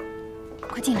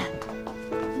快进来。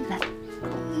来。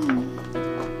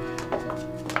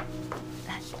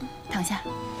来，躺下。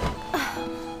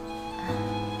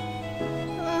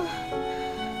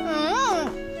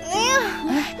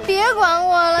别管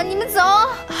我了，你们走。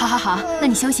好好好，那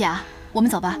你休息啊，我们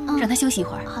走吧，让他休息一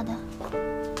会儿。好的。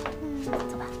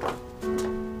走吧。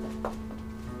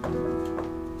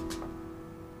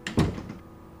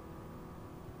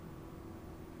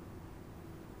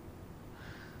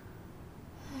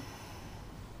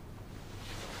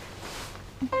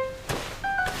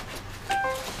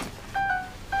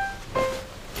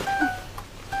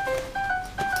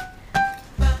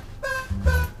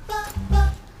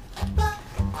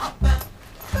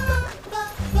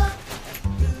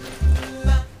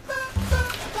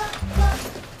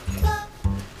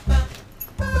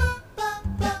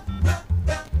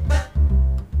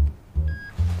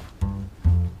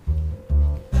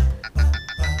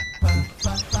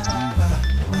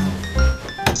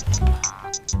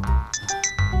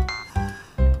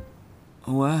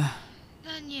喂，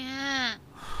大年，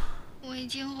我已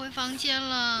经回房间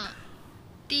了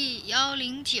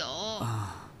，D109。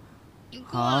你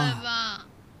过来吧。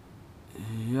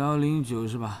109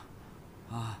是吧？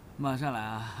啊，马上来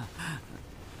啊！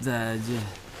再见。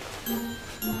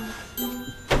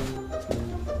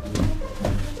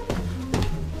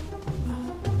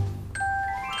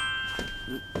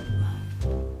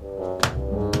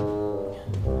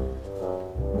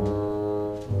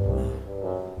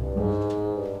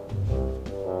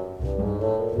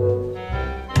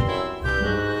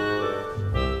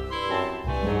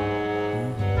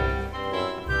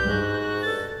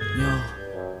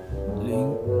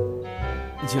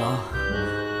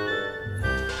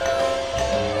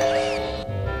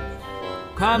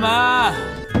开门！开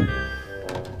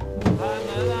门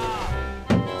啦！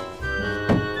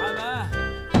开门！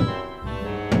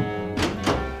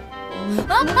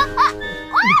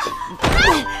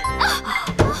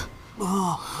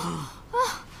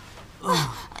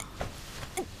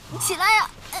起来呀！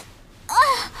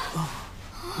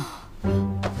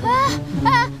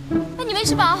你没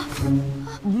吃饱？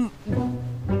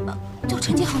叫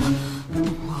陈姐好了。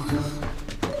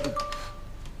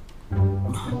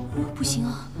不行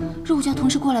啊！如果叫同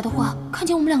事过来的话，看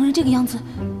见我们两个人这个样子，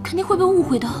肯定会被误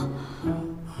会的。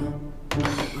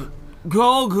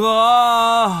口渴，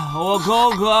我口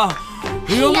渴，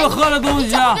有没有喝的东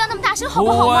西啊？不要那么大声，好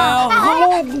不好嘛？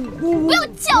不要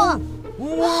叫啊！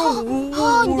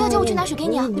哦，你不要叫，我去拿水给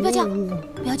你啊！你不要叫，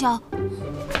不要叫。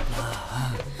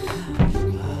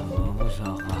我不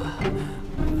想喝。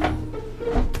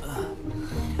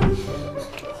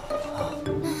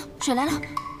水来了。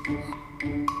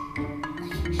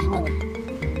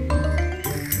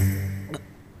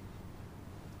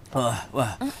喂，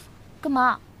干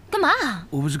嘛？干嘛？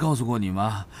我不是告诉过你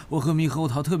吗？我喝猕猴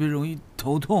桃特别容易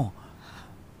头痛。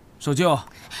手救。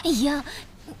哎呀，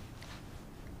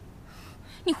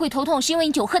你会头痛是因为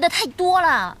你酒喝的太多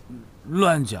了。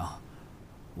乱讲！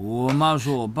我妈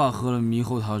说我爸喝了猕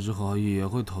猴桃之后也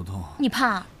会头痛。你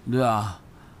怕？对啊。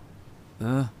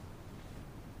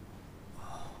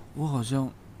我好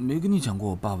像没跟你讲过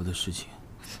我爸爸的事情。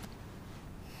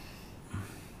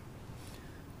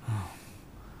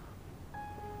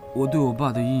我对我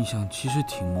爸的印象其实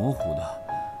挺模糊的，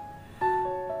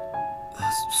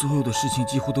所有的事情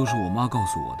几乎都是我妈告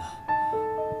诉我的。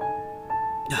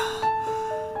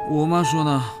我妈说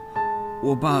呢，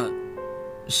我爸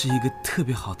是一个特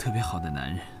别好的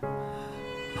男人，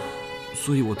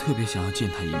所以我特别想要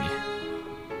见他一面。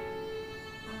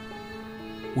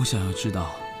我想要知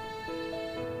道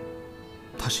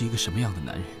他是一个什么样的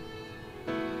男人，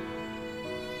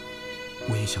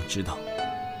我也想知道。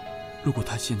如果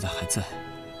他现在还在，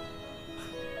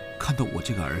看到我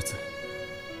这个儿子，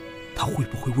他会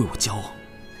不会为我骄傲？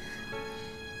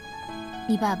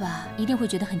你爸爸一定会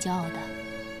觉得很骄傲的。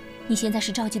你现在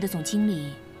是赵记的总经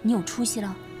理，你有出息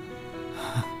了。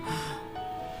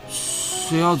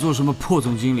谁要做什么破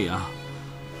总经理啊？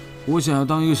我想要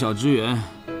当一个小职员，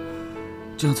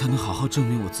这样才能好好证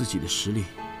明我自己的实力，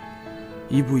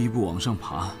一步一步往上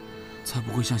爬，才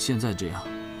不会像现在这样，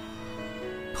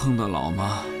碰到老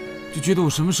妈就觉得我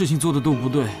什么事情做的都不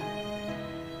对，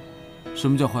什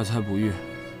么叫怀才不遇？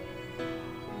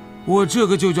我这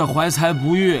个就叫怀才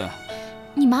不遇。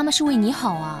你妈妈是为你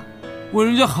好啊。为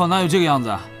人家好哪有这个样子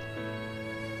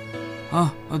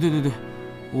啊？对，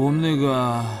我们那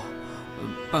个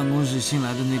办公室新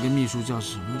来的那个秘书叫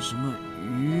什么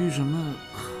于什么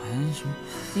韩什么？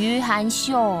于韩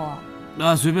秀。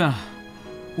啊，随便了。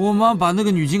我妈把那个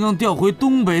女金刚调回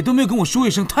东北都没有跟我说一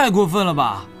声，太过分了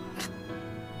吧？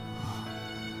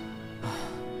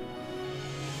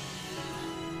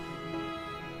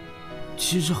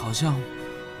其实好像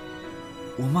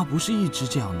我妈不是一直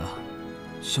这样的。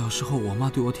小时候我妈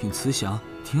对我挺慈祥，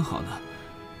挺好的。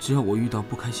只要我遇到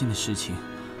不开心的事情，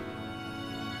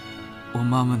我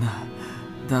妈妈呢，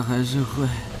她还是会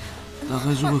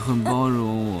很包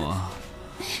容我。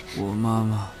我妈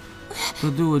妈，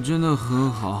她对我真的很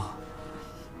好。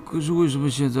可是为什么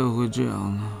现在会这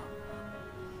样呢？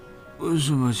为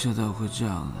什么现在会这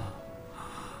样呢？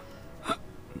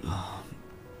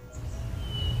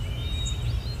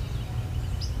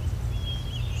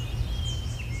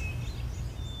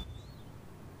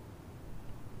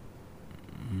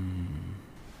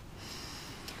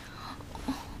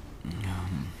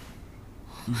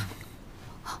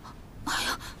哎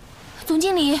呀，总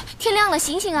经理，天亮了，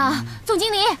醒醒啊！总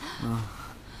经理。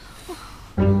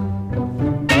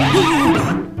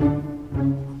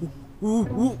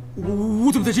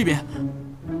我怎么在这边？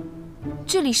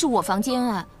这里是我房间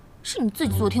啊，是你自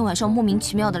己昨天晚上莫名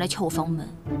其妙的来敲我房门。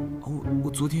我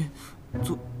昨天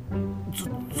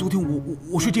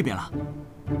我睡这边了，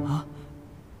啊？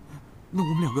那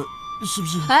我们两个是不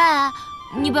是？哎，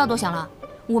你不要多想了，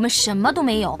我们什么都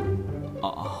没有。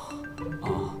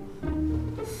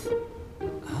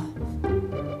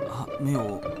没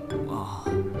有啊。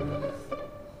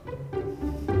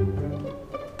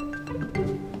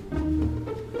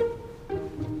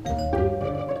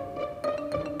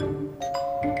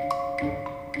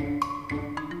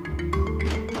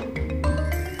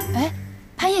哎，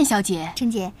潘燕小姐，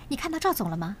陈姐，你看到赵总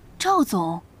了吗？赵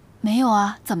总，没有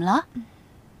啊，怎么了？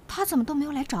他怎么都没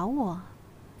有来找我？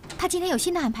他今天有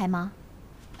新的安排吗？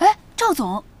哎，赵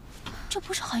总，这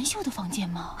不是韩秀的房间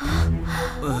吗？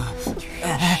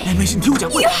没事，你听我讲。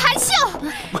于韩秀，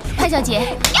潘小姐，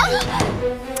哎呀，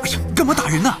干嘛打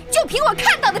人呢？就凭我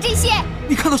看到的这些。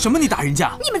你看到什么？你打人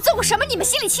家？你们做过什么？你们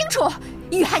心里清楚。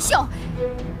于韩秀，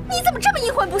你怎么这么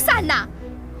阴魂不散呢？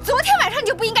昨天晚上你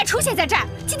就不应该出现在这儿，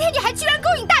今天你还居然勾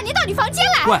引大年到你房间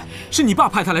来。喂，是你爸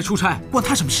派他来出差，关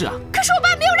他什么事啊？可是我爸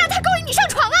没有让他勾引你上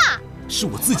床啊。是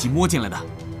我自己摸进来的，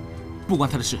不关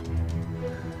他的事。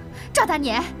赵大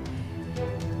年，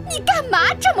你干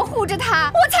嘛这么护着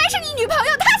他？我才是你女朋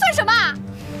友，他算什么？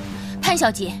潘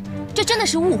小姐，这真的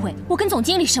是误会，我跟总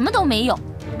经理什么都没有。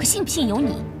可信不信由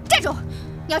你。站住！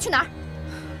你要去哪儿？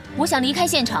我想离开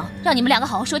现场，让你们两个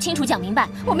好好说清楚，讲明白。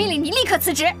我命令你立刻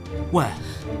辞职。喂，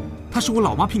他是我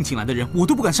老妈聘请来的人，我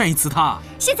都不敢善意辞他。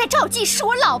现在赵记是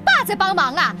我老爸在帮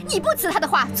忙啊，你不辞他的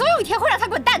话，总有一天会让他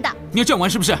滚蛋的。你要这样玩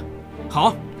是不是？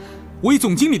好，我以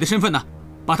总经理的身份呢，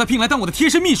把他聘来当我的贴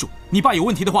身秘书。你爸有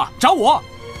问题的话，找我。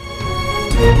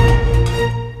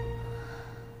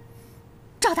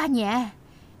赵大年，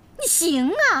你行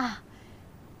啊！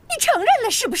你承认了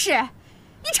是不是？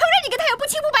你承认你跟他有不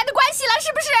清不白的关系了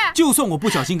是不是？就算我不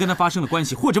小心跟他发生了关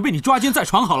系，或者被你抓奸在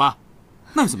床好了，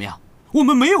那又怎么样？我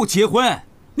们没有结婚，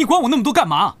你管我那么多干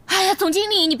嘛？哎呀，总经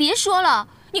理，你别说了，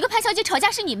你跟潘小姐吵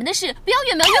架是你们的事，不要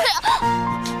越描越黑。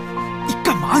你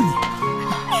干嘛你？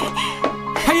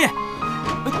潘叶，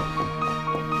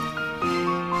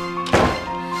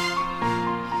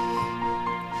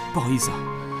不好意思啊。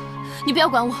你不要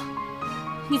管我，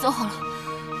你走好了。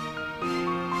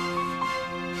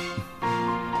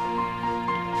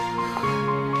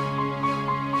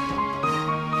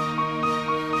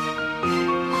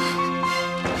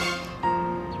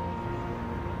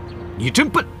你真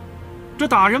笨，这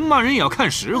打人骂人也要看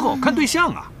时候，看对象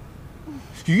啊。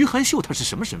于韩秀她是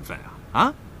什么身份啊？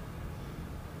啊？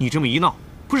你这么一闹，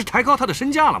不是抬高她的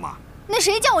身价了吗？那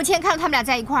谁叫我亲眼看到他们俩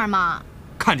在一块儿吗？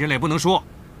看人了也不能说，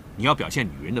你要表现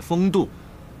女人的风度，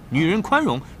女人宽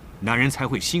容，男人才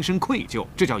会心生愧疚，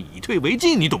这叫以退为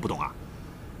进，你懂不懂啊？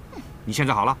你现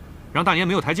在好了，让大年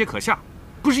没有台阶可下，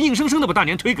不是硬生生的把大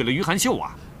年推给了于韩秀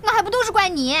啊？那还不都是怪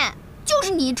你？就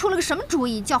是你出了个什么主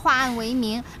意，叫化案为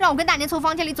民，让我跟大年从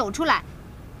房间里走出来。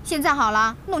现在好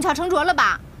了，弄巧成拙了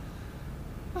吧？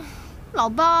老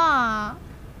爸，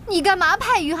你干嘛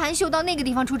派于韩秀到那个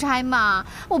地方出差嘛？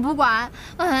我不管，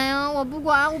哎呀，我不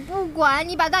管，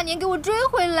你把大年给我追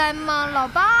回来嘛，老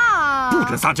爸。不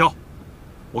准撒娇！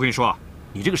我跟你说啊，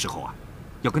你这个时候啊，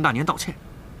要跟大年道歉，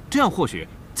这样或许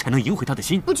才能赢回他的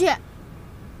心。不去。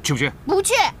去不去？不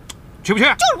去。去不去？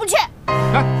就是不去。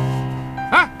来。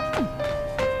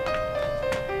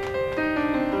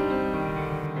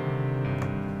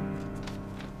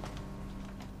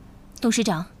董事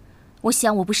长，我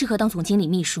想我不适合当总经理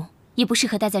秘书，也不适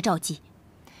合待在赵记。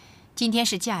今天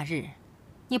是假日，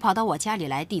你跑到我家里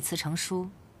来递辞呈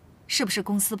书，是不是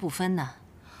公私不分呢？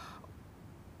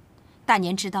大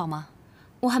年知道吗？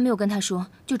我还没有跟他说，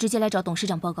就直接来找董事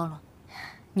长报告了。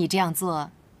你这样做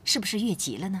是不是越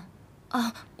级了呢？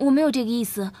啊，我没有这个意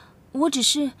思，我只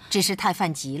是太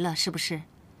犯急了，是不是？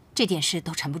这点事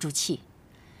都沉不住气。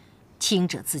清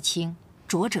者自清，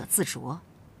浊者自浊。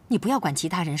你不要管其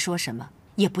他人说什么，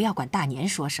也不要管大年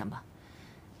说什么。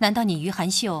难道你于含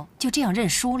秀就这样认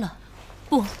输了？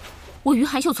不，我于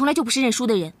含秀从来就不是认输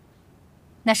的人。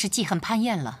那是记恨潘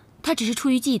燕了。他只是出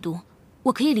于嫉妒，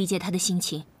我可以理解他的心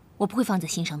情，我不会放在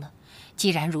心上的。既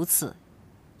然如此，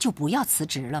就不要辞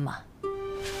职了嘛。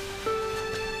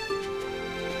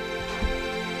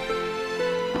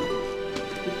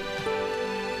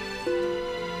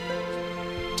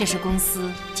这是公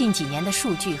司近几年的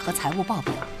数据和财务报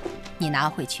表，你拿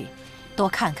回去，多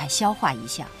看看，消化一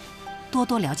下，多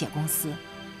多了解公司。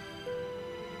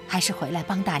还是回来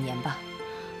帮大年吧。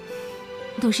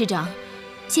董事长，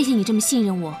谢谢你这么信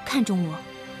任我，看重我。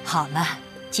好了，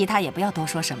其他也不要多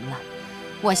说什么了。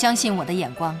我相信我的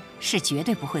眼光是绝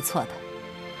对不会错的。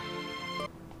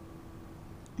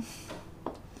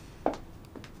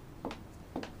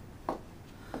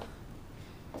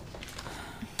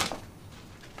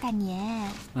大年，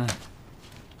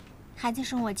还在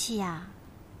生我气呀？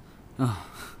啊，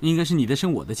应该是你在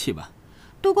生我的气吧？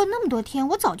都过那么多天，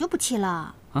我早就不气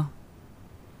了。啊，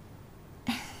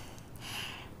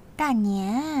大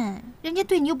年，人家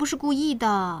对你又不是故意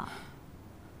的。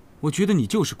我觉得你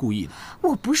就是故意的。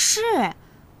我不是，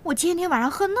我前天晚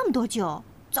上喝那么多酒，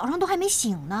早上都还没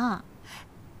醒呢。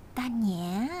大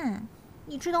年，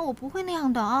你知道我不会那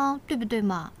样的啊，对不对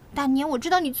嘛？大年，我知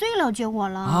道你最了解我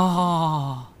了。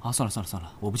啊，算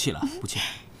了，我不气了，不气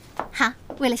了。好，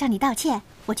为了向你道歉，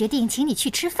我决定请你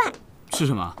去吃饭。吃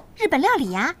什么？日本料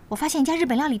理呀！我发现一家日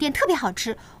本料理店特别好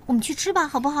吃，我们去吃吧，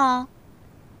好不好？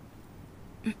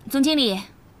总经理，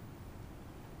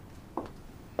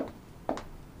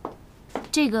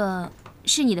这个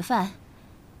是你的饭。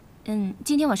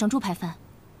今天晚上猪排饭。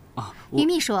啊，于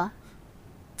秘书，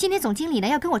今天总经理呢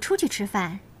要跟我出去吃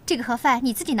饭，这个盒饭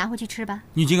你自己拿回去吃吧。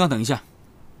女金刚，等一下，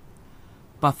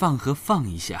把饭盒放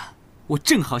一下，我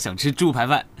正好想吃猪排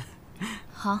饭。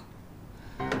好。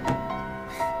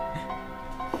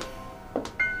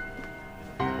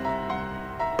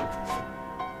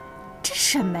这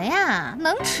什么呀？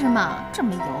能吃吗？这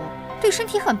么油，对身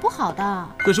体很不好的。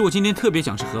可是我今天特别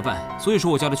想吃盒饭，所以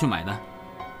说我叫他去买的。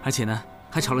而且呢，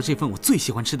还炒了这份我最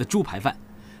喜欢吃的猪排饭。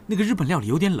那个日本料理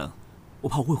有点冷，我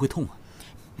怕我胃会痛啊。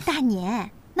大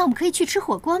年，那我们可以去吃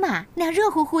火锅嘛？那样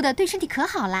热乎乎的，对身体可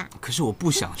好啦。可是我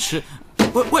不想吃。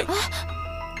喂，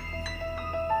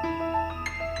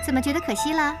怎么觉得可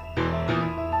惜了？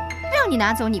让你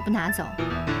拿走你不拿走。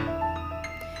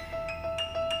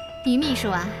于秘书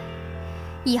啊，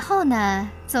以后呢，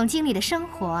总经理的生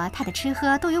活，他的吃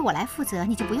喝都由我来负责，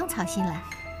你就不用操心了。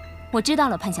我知道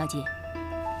了，潘小姐。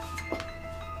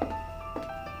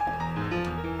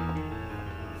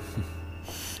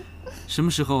什么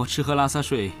时候吃喝拉撒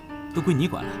睡都归你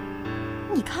管了？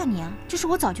你看你啊，这是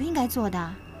我早就应该做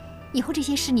的。以后这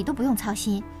些事你都不用操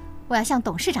心，我要向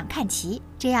董事长看齐，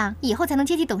这样以后才能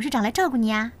接替董事长来照顾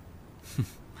你啊。哼，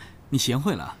你贤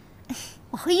惠了。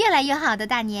我会越来越好的，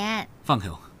大年。放开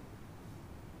我！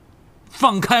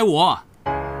放开我！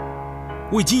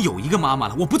我已经有一个妈妈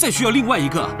了，我不再需要另外一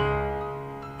个。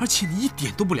而且你一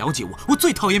点都不了解我，我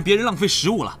最讨厌别人浪费食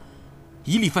物了，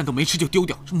一粒饭都没吃就丢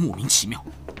掉，是莫名其妙。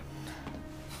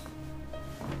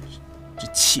这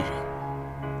气人！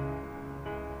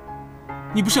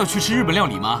你不是要去吃日本料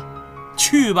理吗？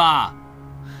去吧。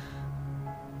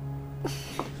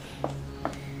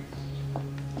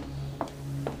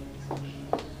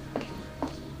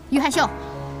于汉秀，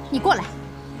你过来。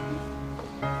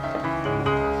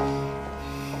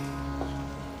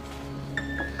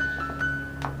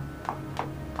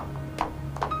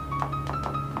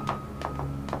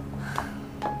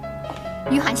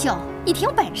于汉秀，你挺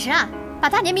有本事啊，把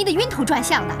大年迷得晕头转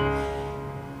向的。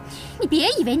你别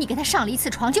以为你跟他上了一次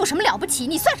床就有什么了不起，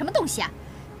你算什么东西啊？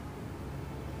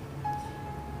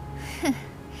哼，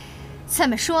这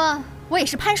么说，我也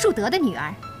是潘树德的女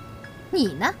儿。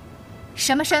你呢？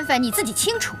什么身份你自己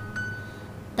清楚。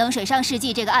等水上世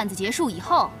纪这个案子结束以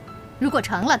后，如果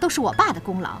成了，都是我爸的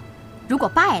功劳；如果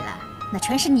败了，那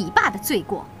全是你爸的罪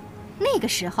过。那个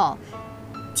时候，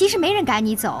即使没人赶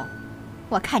你走，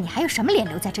我看你还有什么脸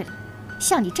留在这里？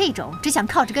像你这种只想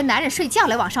靠着跟男人睡觉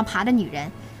来往上爬的女人，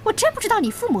我真不知道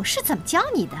你父母是怎么教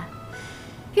你的。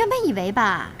原本以为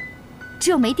吧，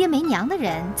只有没爹没娘的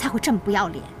人才会这么不要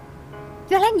脸，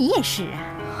原来你也是啊。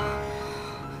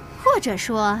或者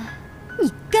说，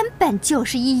你根本就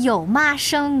是一有妈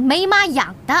生没妈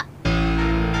养的。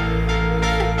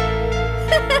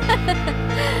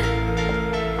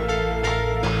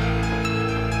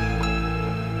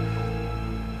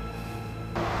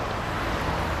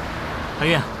韩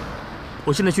月，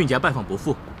我现在去你家拜访伯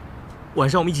父，晚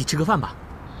上我们一起吃个饭吧。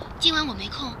今晚我没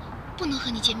空，不能和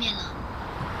你见面了。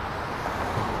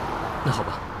那好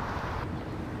吧。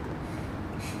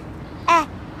哎，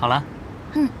好了，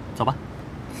走吧，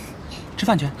吃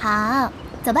饭去。好，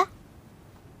走吧。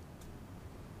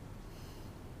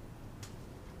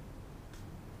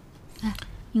哎，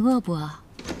你饿不？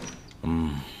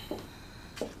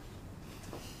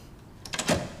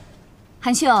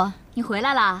韩秀，你回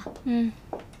来啦？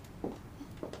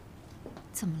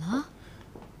怎么了？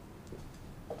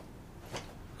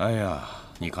哎呀，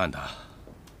你看他，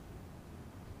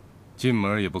进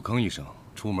门也不吭一声，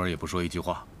出门也不说一句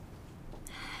话。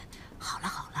好了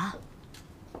好了。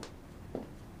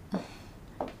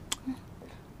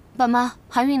爸妈，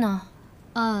韩韵呢？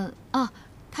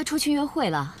她出去约会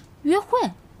了。约会？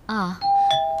啊。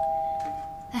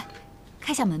哎，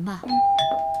开下门吧。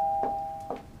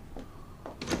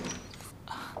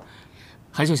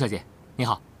韩秀小姐，你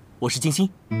好，我是金星。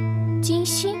金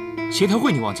星？协调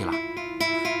会你忘记了？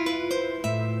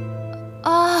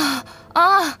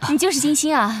你就是金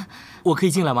星啊！我可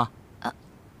以进来吗？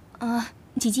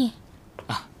请进。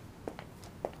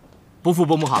伯父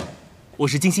伯母好，我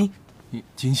是金星。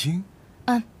金星？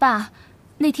爸，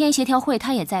那天协调会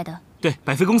他也在的。对，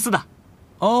百飞公司的。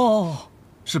哦，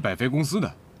是百飞公司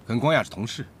的，跟光亚是同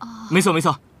事。没错没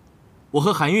错，我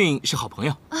和韩韵是好朋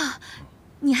友。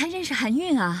你还认识韩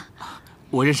韵啊？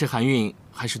我认识韩韵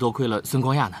还是多亏了孙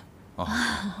光亚呢。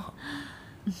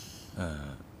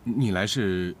你来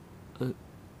是？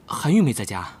韩韵没在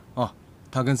家。哦，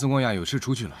他跟孙光亚有事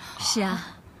出去了。是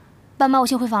啊。爸妈，我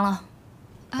先回房了。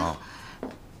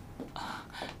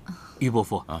于伯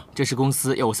父，这是公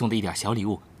司要我送的一点小礼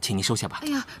物，请您收下吧。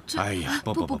哎呀，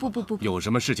不，有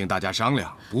什么事情大家商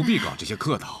量，不必搞这些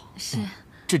客套。是，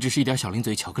这只是一点小零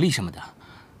嘴、巧克力什么的。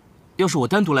要是我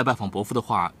单独来拜访伯父的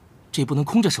话，这也不能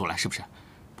空着手来，是不是？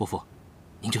伯父，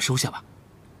您就收下吧，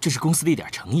这是公司的一点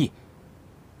诚意。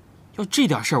要这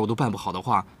点事儿我都办不好的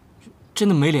话，真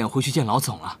的没脸回去见老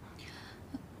总了。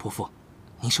伯父，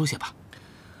您收下吧。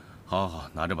好，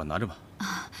拿着吧，拿着吧。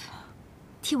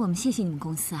替我们谢谢你们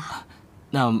公司啊。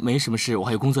那没什么事，我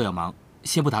还有工作要忙，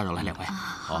先不打扰了，两位。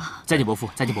好，再见伯父，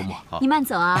再见伯母。好，你慢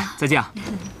走啊。再见啊。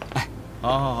哎，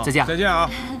好，再见，再见啊。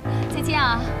再见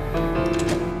啊。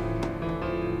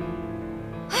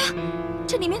哎呀，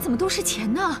这里面怎么都是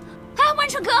钱呢？哎，万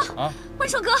成哥，万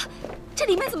成哥，这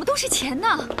里面怎么都是钱呢？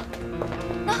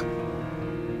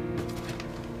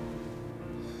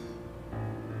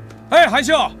哎，韩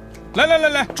秀，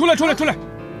来，出来！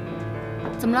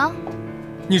怎么了？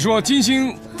你说金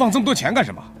星放这么多钱干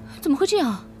什么？怎么会这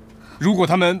样？如果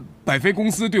他们百飞公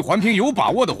司对环评有把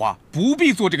握的话，不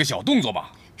必做这个小动作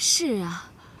吧？是啊。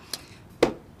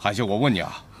韩秀，我问你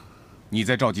啊，你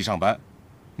在赵记上班，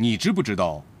你知不知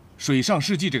道水上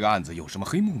世纪这个案子有什么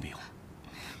黑幕没有？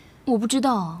我不知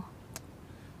道。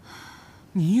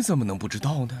你怎么能不知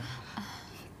道呢？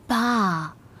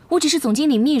爸，我只是总经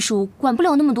理秘书，管不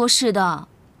了那么多事的。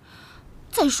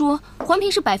再说，环评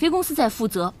是百飞公司在负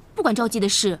责，不管赵记的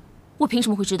事，我凭什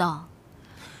么会知道？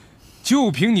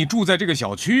就凭你住在这个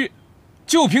小区，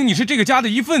就凭你是这个家的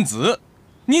一份子，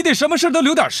你得什么事都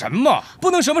留点神嘛，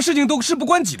不能什么事情都事不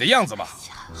关己的样子吧？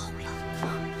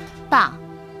爸，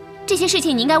这些事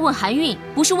情你应该问韩韵，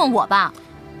不是问我吧？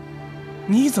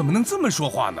你怎么能这么说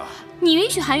话呢？你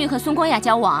允许韩韵和孙光亚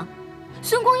交往？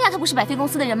孙光亚他不是百飞公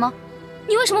司的人吗？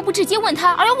你为什么不直接问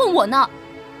他，而要问我呢？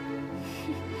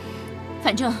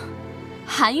反正，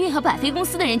韩韵和百飞公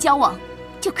司的人交往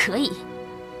就可以，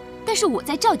但是我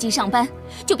在赵记上班，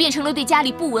就变成了对家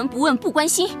里不闻不问不关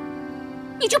心。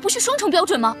你这不是双重标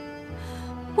准吗？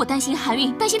我担心韩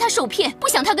韵，担心她受骗，不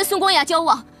想她跟孙光亚交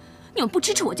往。你们不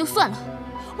支持我就算了，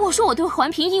我说我对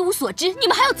环评一无所知，你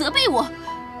们还要责备我。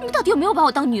你们到底有没有把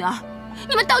我当女儿？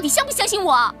你们到底相不相信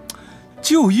我啊？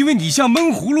就因为你像闷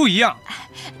葫芦一样，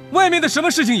外面的什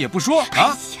么事情也不说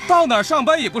啊，到哪儿上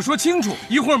班也不说清楚，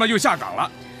一会儿嘛又下岗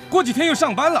了，过几天又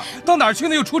上班了，到哪儿去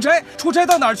呢又出差，出差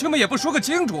到哪儿去嘛也不说个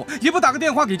清楚，也不打个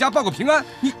电话给家报个平安。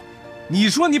你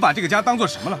说你把这个家当做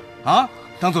什么了啊？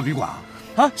当做旅馆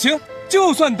啊？行，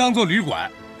就算当做旅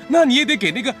馆，那你也得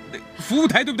给那个服务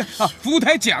台对不对啊？服务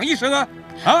台讲一声啊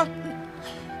啊！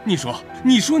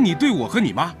你说你对我和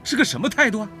你妈是个什么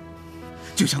态度啊？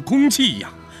就像空气一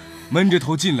样，闷着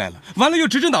头进来了，完了又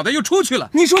直着脑袋又出去了。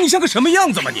你说你像个什么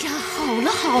样子吗你？呀，好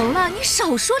了好了，你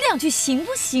少说2句行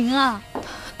不行啊？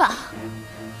爸，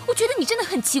我觉得你真的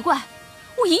很奇怪，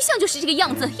我一向就是这个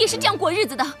样子，也是这样过日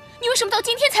子的，你为什么到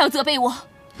今天才要责备我？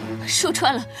说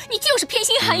穿了，你就是偏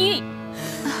心韩云。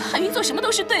韩云做什么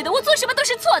都是对的，我做什么都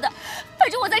是错的，反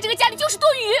正我在这个家里就是多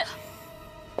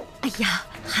余。哎呀，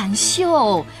韩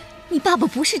秀，你爸爸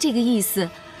不是这个意思，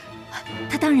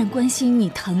他当然关心你、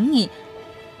疼你。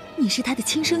你是他的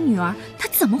亲生女儿，他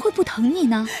怎么会不疼你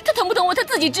呢？他疼不疼我，他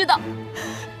自己知道。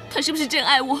他是不是真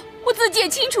爱我，我自己也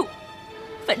清楚。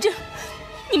反正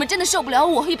你们真的受不了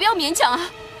我，也不要勉强啊。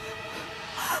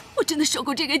我真的受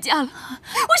够这个家了，我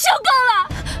受够了。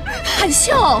韩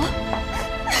秀，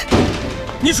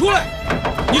你出来！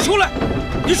你出来！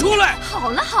你出来！好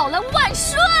了好了，万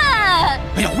顺。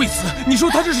哎呀，惠子，你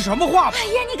说他这是什么话？哎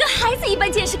呀，你跟孩子一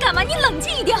般见识干嘛？你冷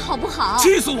静一点好不好？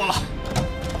气死我了！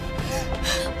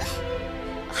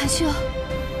韩秀，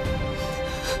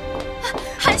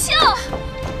韩秀，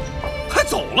还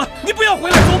走了？你不要回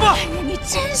来，走吧！哎呀，你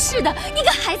真是的，你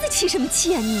跟孩子气什么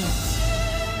气啊你？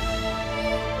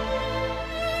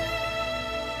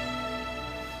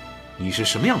你是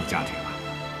什么样的家庭啊？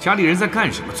家里人在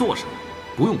干什么、做什么，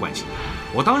不用关心。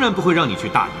我当然不会让你去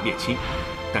大义灭亲，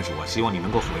但是我希望你能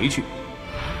够回去，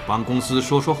帮公司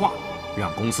说说话，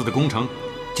让公司的工程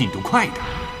进度快一点。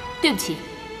对不起，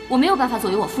我没有办法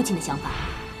左右我父亲的想法。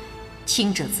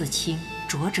清者自清，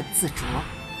浊者自浊。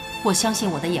我相信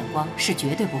我的眼光是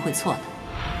绝对不会错的。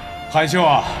韩秀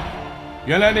啊，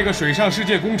原来那个水上世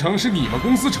界工程是你们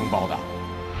公司承包的，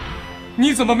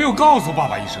你怎么没有告诉爸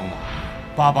爸一声呢？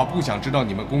爸爸不想知道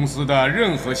你们公司的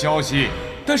任何消息，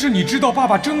但是你知道爸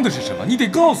爸争的是什么，你得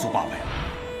告诉爸爸呀。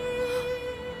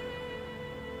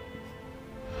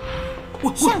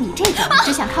像你这种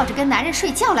只想靠着跟男人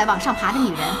睡觉来往上爬的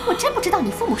女人，我真不知道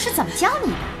你父母是怎么教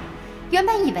你的。原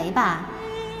本以为吧，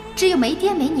只有没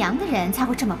爹没娘的人才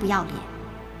会这么不要脸，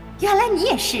原来你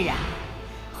也是啊。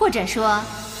或者说，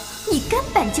你根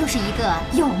本就是一个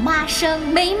有妈生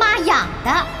没妈养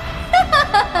的。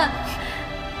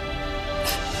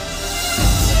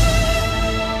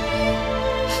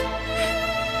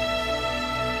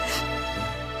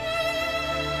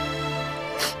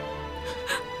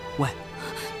喂，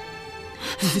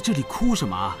你在这里哭什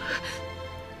么啊？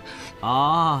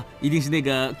啊，一定是那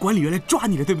个管理员来抓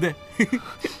你了，对不对？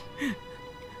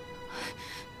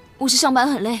我是上班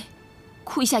很累，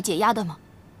哭一下解压的嘛。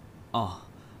哦，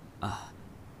啊，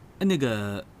那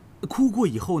个哭过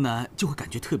以后呢，就会感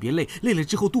觉特别累，累了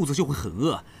之后肚子就会很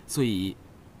饿，所以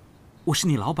我是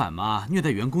你老板嘛，虐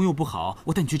待员工又不好，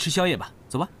我带你去吃宵夜吧，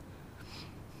走吧。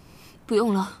不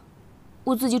用了，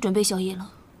我自己准备宵夜了。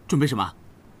准备什么？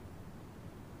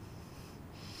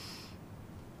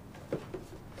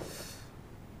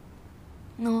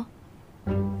喏。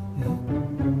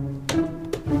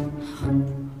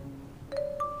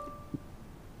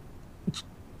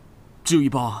只有1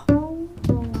包啊！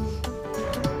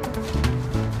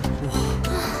哇，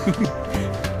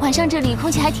晚上这里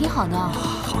空气还挺好的，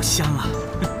好香啊！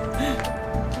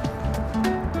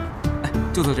哎，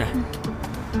就坐这儿。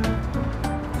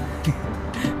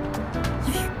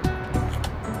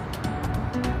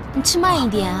你吃慢一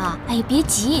点啊！哎呀，别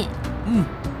急。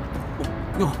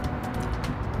哟，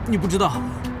你不知道，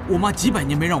我妈几百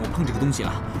年没让我碰这个东西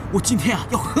了，我今天啊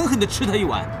要狠狠地吃它一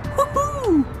碗。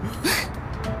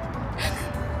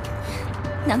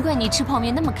难怪你吃泡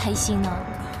面那么开心呢。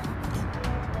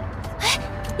哎，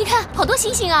你看，好多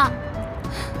星星啊！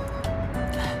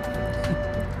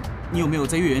你有没有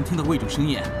在月圆听到过一种声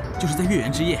音？就是在月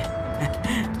圆之夜。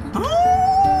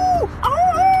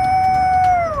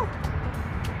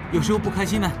有时候不开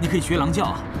心呢，你可以学狼叫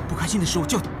啊；不开心的时候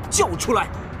就要叫出来。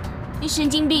你神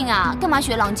经病啊！干嘛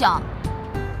学狼叫？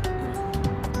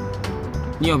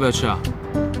你要不要吃啊？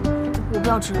我不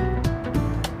要吃。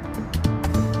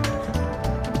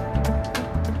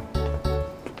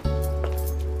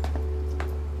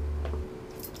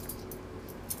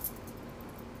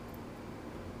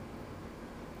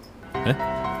哎，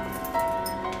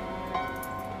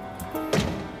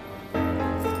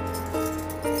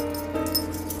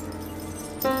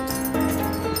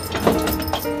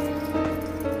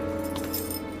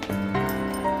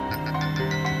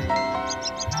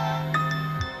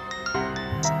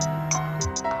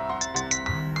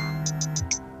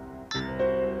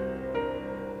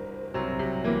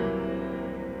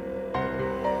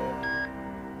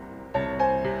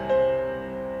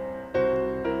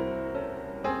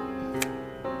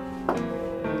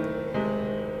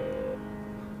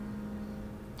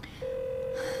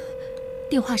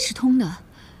电话是通的，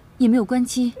也没有关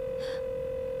机，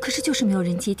可是就是没有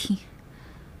人接听。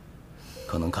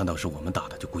可能看到是我们打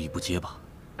的，就故意不接吧。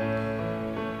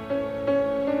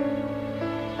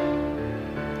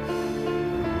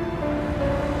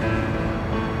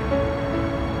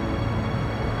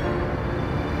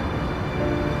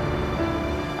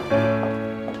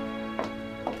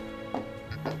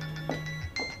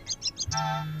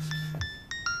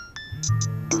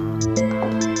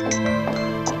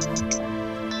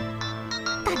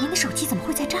大年的手机怎么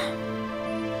会在这儿？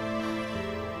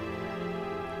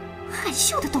汉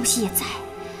秀的东西也在，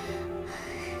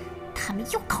他们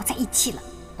又搞在一起了。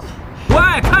喂，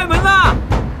开门啊！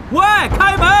喂，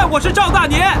开门！我是赵大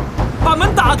年，把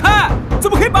门打开！怎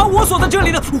么可以把我锁在这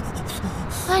里呢？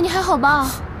哎，你还好吧？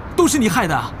都是你害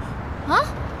的！啊！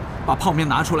把泡面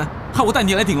拿出来，害我带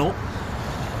你来顶楼。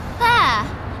哎，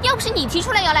要不是你提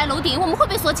出来要来楼顶，我们会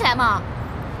被锁起来吗？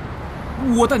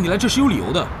我带你来这是有理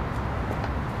由的。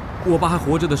我爸还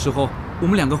活着的时候，我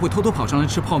们2个会偷偷跑上来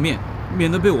吃泡面，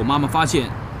免得被我妈妈发现，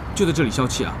就在这里消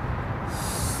气啊。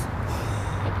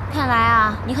看来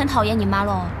啊，你很讨厌你妈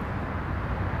喽。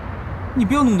你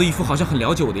不要弄得一副好像很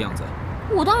了解我的样子。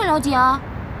我当然了解啊，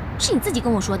是你自己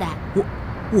跟我说的。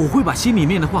我会把心里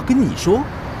面的话跟你说。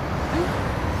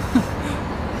哼，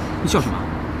你笑什么？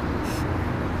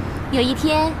有一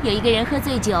天，有一个人喝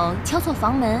醉酒，敲错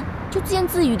房门，就自言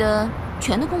自语的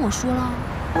全都跟我说了。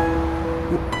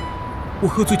我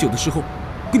喝醉酒的时候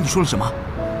跟你说了什么？